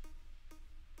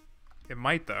 It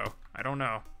might, though. I don't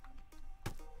know.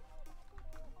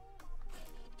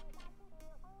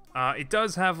 It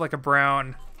does have, like, a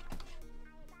brown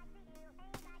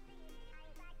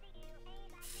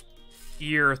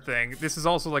ear thing. This is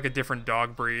also, like, a different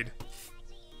dog breed.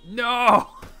 No!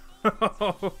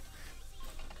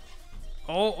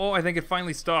 Oh, I think it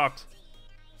finally stopped.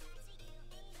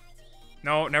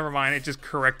 No, never mind. It just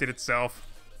corrected itself.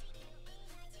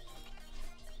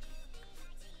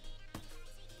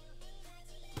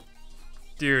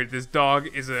 Dude, this dog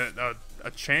is a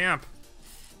champ.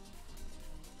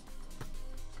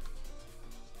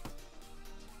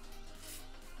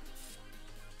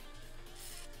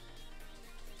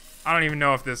 I don't even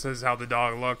know if this is how the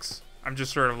dog looks. I'm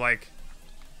just sort of like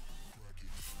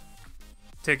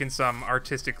taking some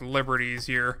artistic liberties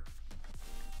here.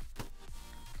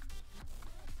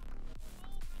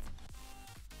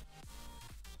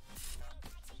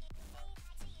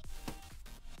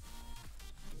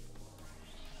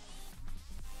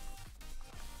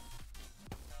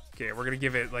 Okay, we're gonna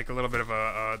give it like a little bit of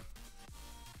a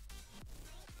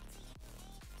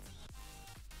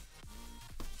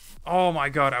oh my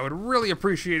god, I would really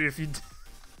appreciate it if you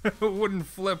wouldn't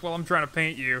flip while I'm trying to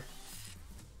paint you.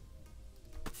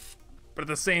 But at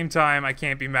the same time, I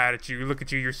can't be mad at you. Look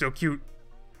at you, you're so cute.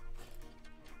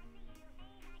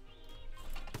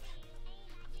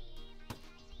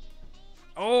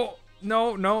 Oh,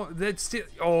 no, that's still...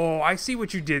 Oh, I see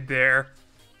what you did there.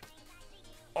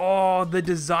 Oh, the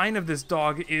design of this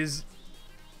dog is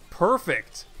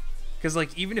perfect. Because,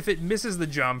 like, even if it misses the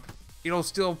jump, it'll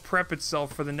still prep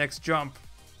itself for the next jump.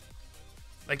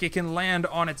 Like, it can land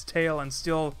on its tail and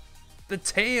still... The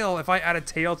tail, if I add a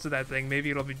tail to that thing, maybe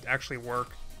it'll actually work.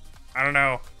 I don't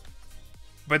know.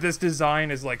 But this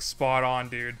design is, like, spot on,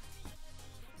 dude.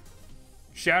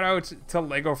 Shout out to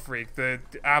Lego Freak, the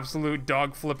absolute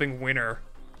dog flipping winner.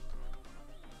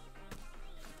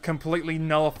 Completely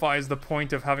nullifies the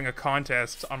point of having a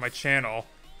contest on my channel.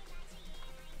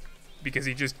 Because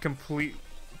he just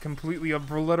completely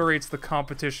obliterates the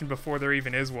competition before there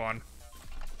even is one.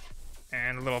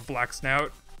 And a little black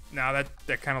snout. Now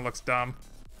that kind of looks dumb.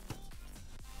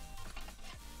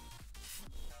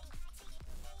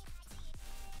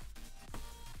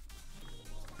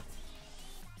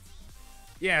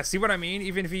 Yeah, see what I mean?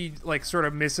 Even if he, like, sort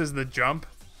of misses the jump,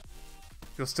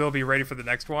 he'll still be ready for the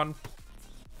next one.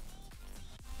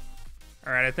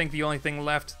 Alright, I think the only thing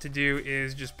left to do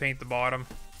is just paint the bottom.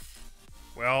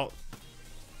 Well,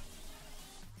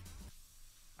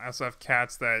 I also have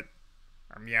cats that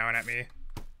are meowing at me.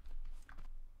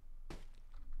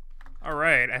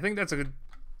 Alright, I think that's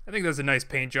a nice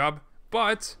paint job.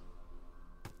 But,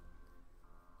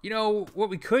 you know, what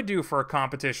we could do for a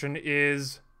competition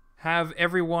is have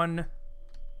everyone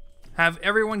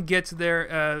get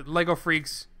their Lego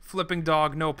Freaks flipping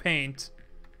dog no paint,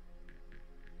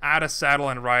 add a saddle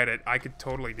and ride it. I could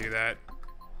totally do that.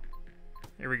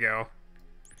 Here we go.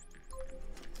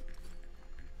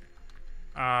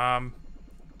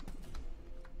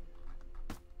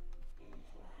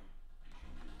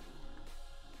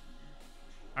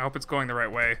 I hope it's going the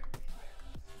right way.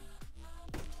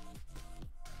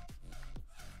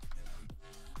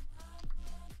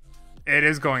 It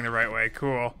is going the right way.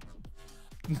 Cool.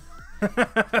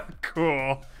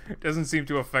 Cool. Doesn't seem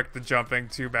to affect the jumping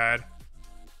too bad.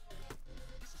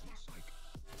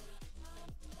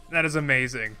 That is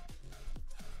amazing.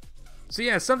 So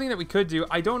yeah, something that we could do.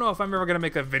 I don't know if I'm ever going to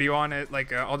make a video on it.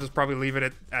 Like, I'll just probably leave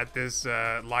it at this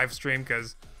live stream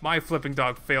because my flipping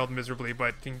dog failed miserably.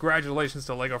 But congratulations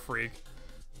to Lego Freak.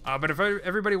 But if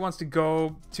everybody wants to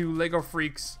go to Lego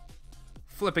Freak's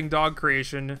flipping dog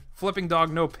creation, flipping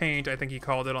dog no paint, I think he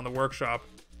called it on the workshop,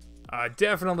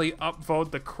 definitely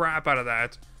upvote the crap out of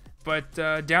that. But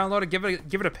download it,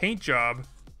 give it a paint job,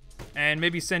 and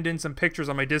maybe send in some pictures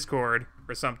on my Discord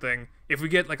or something. If we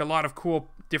get like a lot of cool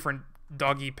different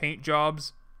doggy paint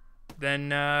jobs, then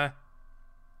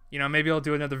you know, maybe I'll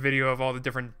do another video of all the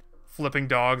different flipping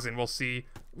dogs and we'll see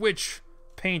which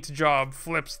paint job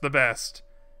flips the best,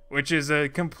 which is a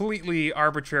completely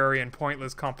arbitrary and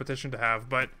pointless competition to have,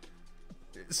 but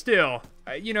still,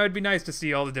 you know, it'd be nice to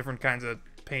see all the different kinds of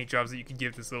paint jobs that you could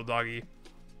give this little doggy.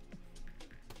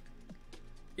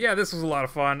 Yeah, this was a lot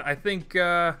of fun. I think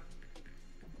I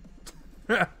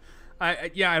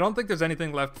don't think there's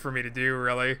anything left for me to do,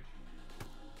 really.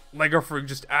 Lego Freak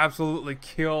just absolutely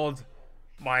killed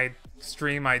my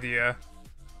stream idea.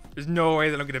 There's no way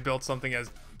that I'm gonna build something as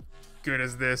good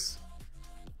as this.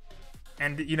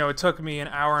 And, you know, it took me an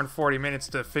hour and 40 minutes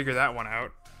to figure that one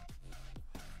out.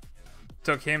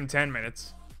 Took him 10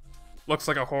 minutes. Looks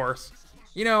like a horse.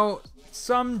 You know,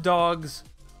 some dogs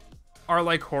are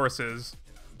like horses.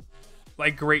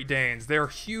 Like Great Danes. They're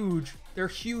huge. They're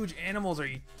huge animals.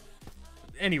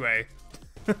 Anyway.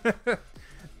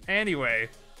 Anyway.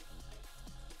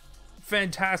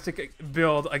 Fantastic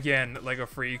build again, Lego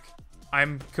Freak.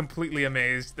 I'm completely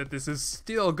amazed that this is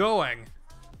still going.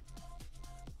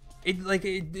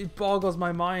 It boggles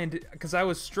my mind because I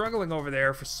was struggling over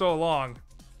there for so long.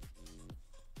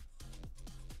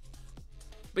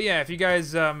 But yeah, if you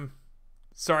guys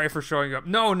sorry for showing up.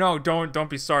 No, don't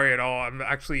be sorry at all. I'm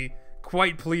actually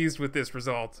quite pleased with this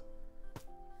result.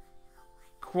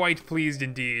 Quite pleased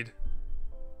indeed.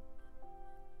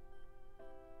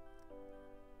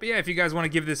 But yeah, if you guys want to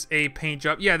give this a paint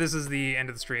job, yeah, this is the end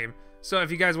of the stream. So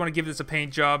if you guys want to give this a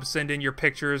paint job, send in your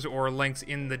pictures or links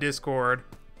in the Discord.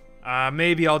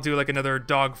 Maybe I'll do like another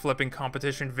dog flipping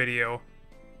competition video.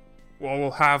 Well,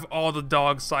 we'll have all the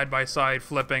dogs side by side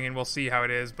flipping and we'll see how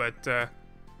it is, but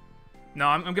no,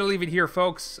 I'm gonna leave it here,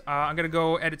 folks. I'm gonna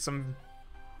go edit some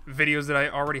videos that I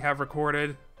already have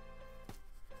recorded.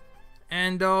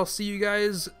 And I'll see you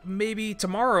guys maybe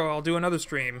tomorrow. I'll do another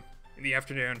stream in the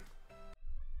afternoon.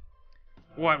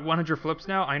 What, 100 flips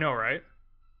now? I know, right?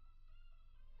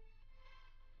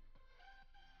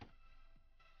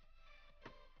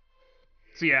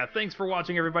 So yeah, thanks for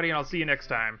watching, everybody, and I'll see you next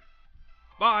time.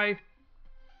 Bye!